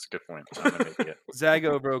point. I'm going to make it. Zaga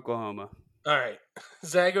over Oklahoma. All right,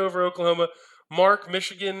 Zaga over Oklahoma. Mark,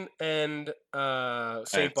 Michigan, and St. And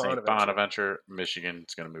St. Bonaventure. Bonaventure, Michigan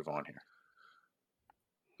is going to move on here.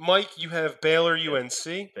 Mike, you have Baylor,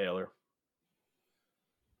 UNC, Baylor.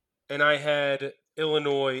 and I had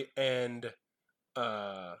Illinois and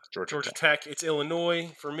Georgia Tech. It's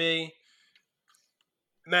Illinois for me.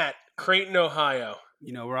 Matt, Creighton, Ohio.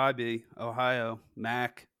 You know where I be? Ohio,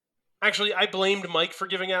 Mac. Actually, I blamed Mike for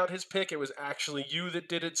giving out his pick. It was actually you that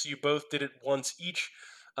did it, so you both did it once each.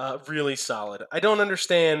 Really solid. I don't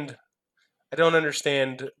understand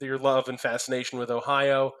your love and fascination with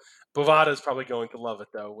Ohio. Bovada is probably going to love it,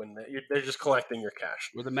 though, when they're just collecting your cash.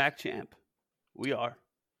 We're the Mac champ. We are.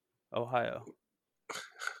 Ohio.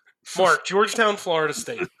 Mark, Georgetown, Florida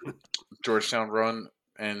State. Georgetown run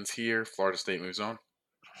ends here. Florida State moves on.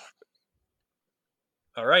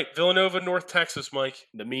 All right, Villanova, North Texas, Mike.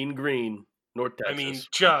 The Mean Green, North Texas. I mean,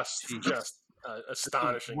 just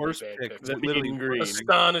astonishingly Worst bad pick. pick. The Literally Mean Green.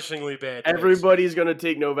 Astonishingly bad. picks. Everybody's going to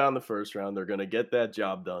take Nova in the first round. They're going to get that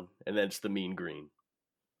job done. And then it's the Mean Green.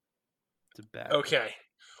 It's a bad. Okay.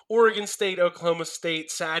 Oregon State, Oklahoma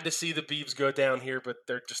State. Sad to see the Beavs go down here, but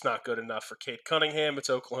they're just not good enough for Cade Cunningham. It's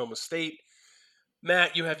Oklahoma State.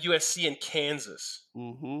 Matt, you have USC and Kansas.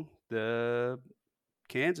 Mm-hmm. The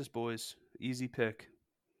Kansas boys. Easy pick.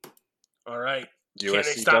 All right. Can they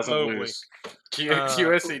USC stop doesn't Mobley? lose.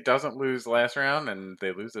 USC doesn't lose last round, and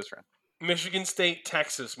they lose this round. Michigan State,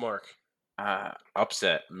 Texas, Mark.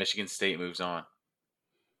 Upset. Michigan State moves on.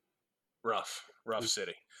 Rough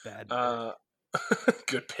city. Bad pick.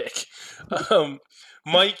 Good pick.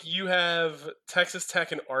 Mike, you have Texas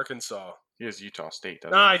Tech and Arkansas. He has Utah State,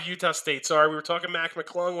 doesn't he? Utah State. Sorry, we were talking Mac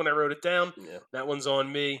McClung when I wrote it down. Yeah. That one's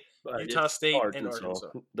on me. But Utah it's State and Arkansas.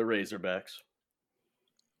 The Razorbacks.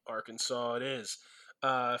 Arkansas it is.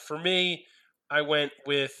 For me, I went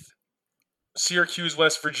with Syracuse,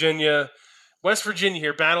 West Virginia. West Virginia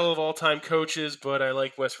here, battle of all-time coaches, but I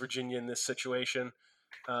like West Virginia in this situation.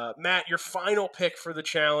 Matt, your final pick for the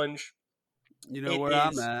challenge. You know It where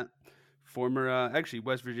is- I'm at. Former, actually,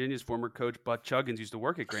 West Virginia's former coach Buck Chuggins used to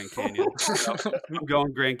work at Grand Canyon. I'm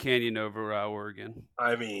going Grand Canyon over Oregon.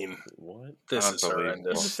 I mean, What? this is Unbelievable.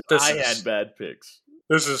 horrendous. I had bad picks.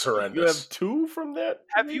 This is You horrendous. have two from that?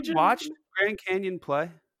 Have you region? watched Grand Canyon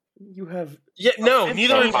play? You have Yeah, no,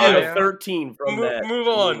 neither of Ohio. you. 13 from that. Move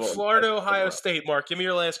on. Move Florida, That's Ohio rough. State. Mark, give me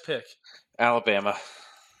your last pick. Alabama.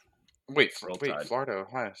 Wait, Roll Tide. Florida,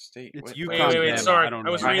 Ohio State. It's What? UConn. Wait. Bama. Sorry, I don't I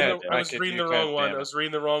was know. reading. I I was could reading the UConn, wrong one. Bama. I was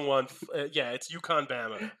reading the wrong one. Yeah, it's UConn,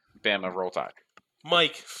 Bama. Bama, roll Tide.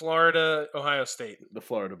 Mike, Florida, Ohio State. The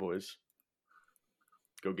Florida boys.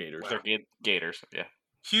 Go Gators. They're Gators, yeah.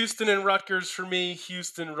 Houston and Rutgers for me.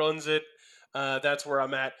 Houston runs it. That's where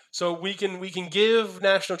I'm at. So we can give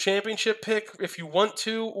national championship pick if you want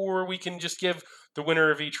to, or we can just give the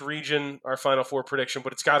winner of each region our Final Four prediction.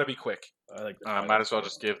 But it's got to be quick. I like the Might Final as well Four.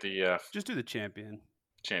 just give the Just do the champion.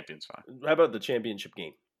 champions fine. How about the championship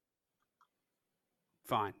game?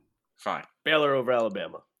 Fine. Fine. Baylor over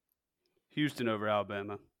Alabama. Houston over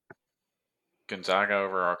Alabama. Gonzaga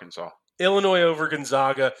over Arkansas. Illinois over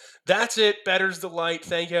Gonzaga. That's it. Better's Delight.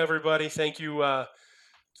 Thank you, everybody. Thank you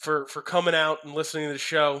for coming out and listening to the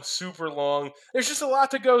show. Super long. There's just a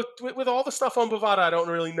lot to go with all the stuff on Bovada. I don't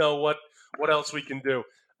really know what else we can do.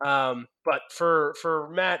 But for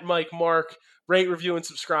Matt, Mike, Mark, rate, review, and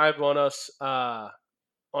subscribe on us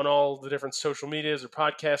on all the different social medias or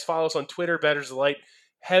podcasts. Follow us on Twitter, Better's Delight.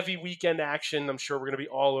 Heavy weekend action. I'm sure we're going to be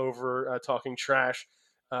all over talking trash.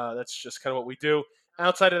 That's just kind of what we do.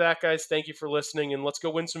 Outside of that, guys, thank you for listening, and let's go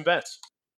win some bets.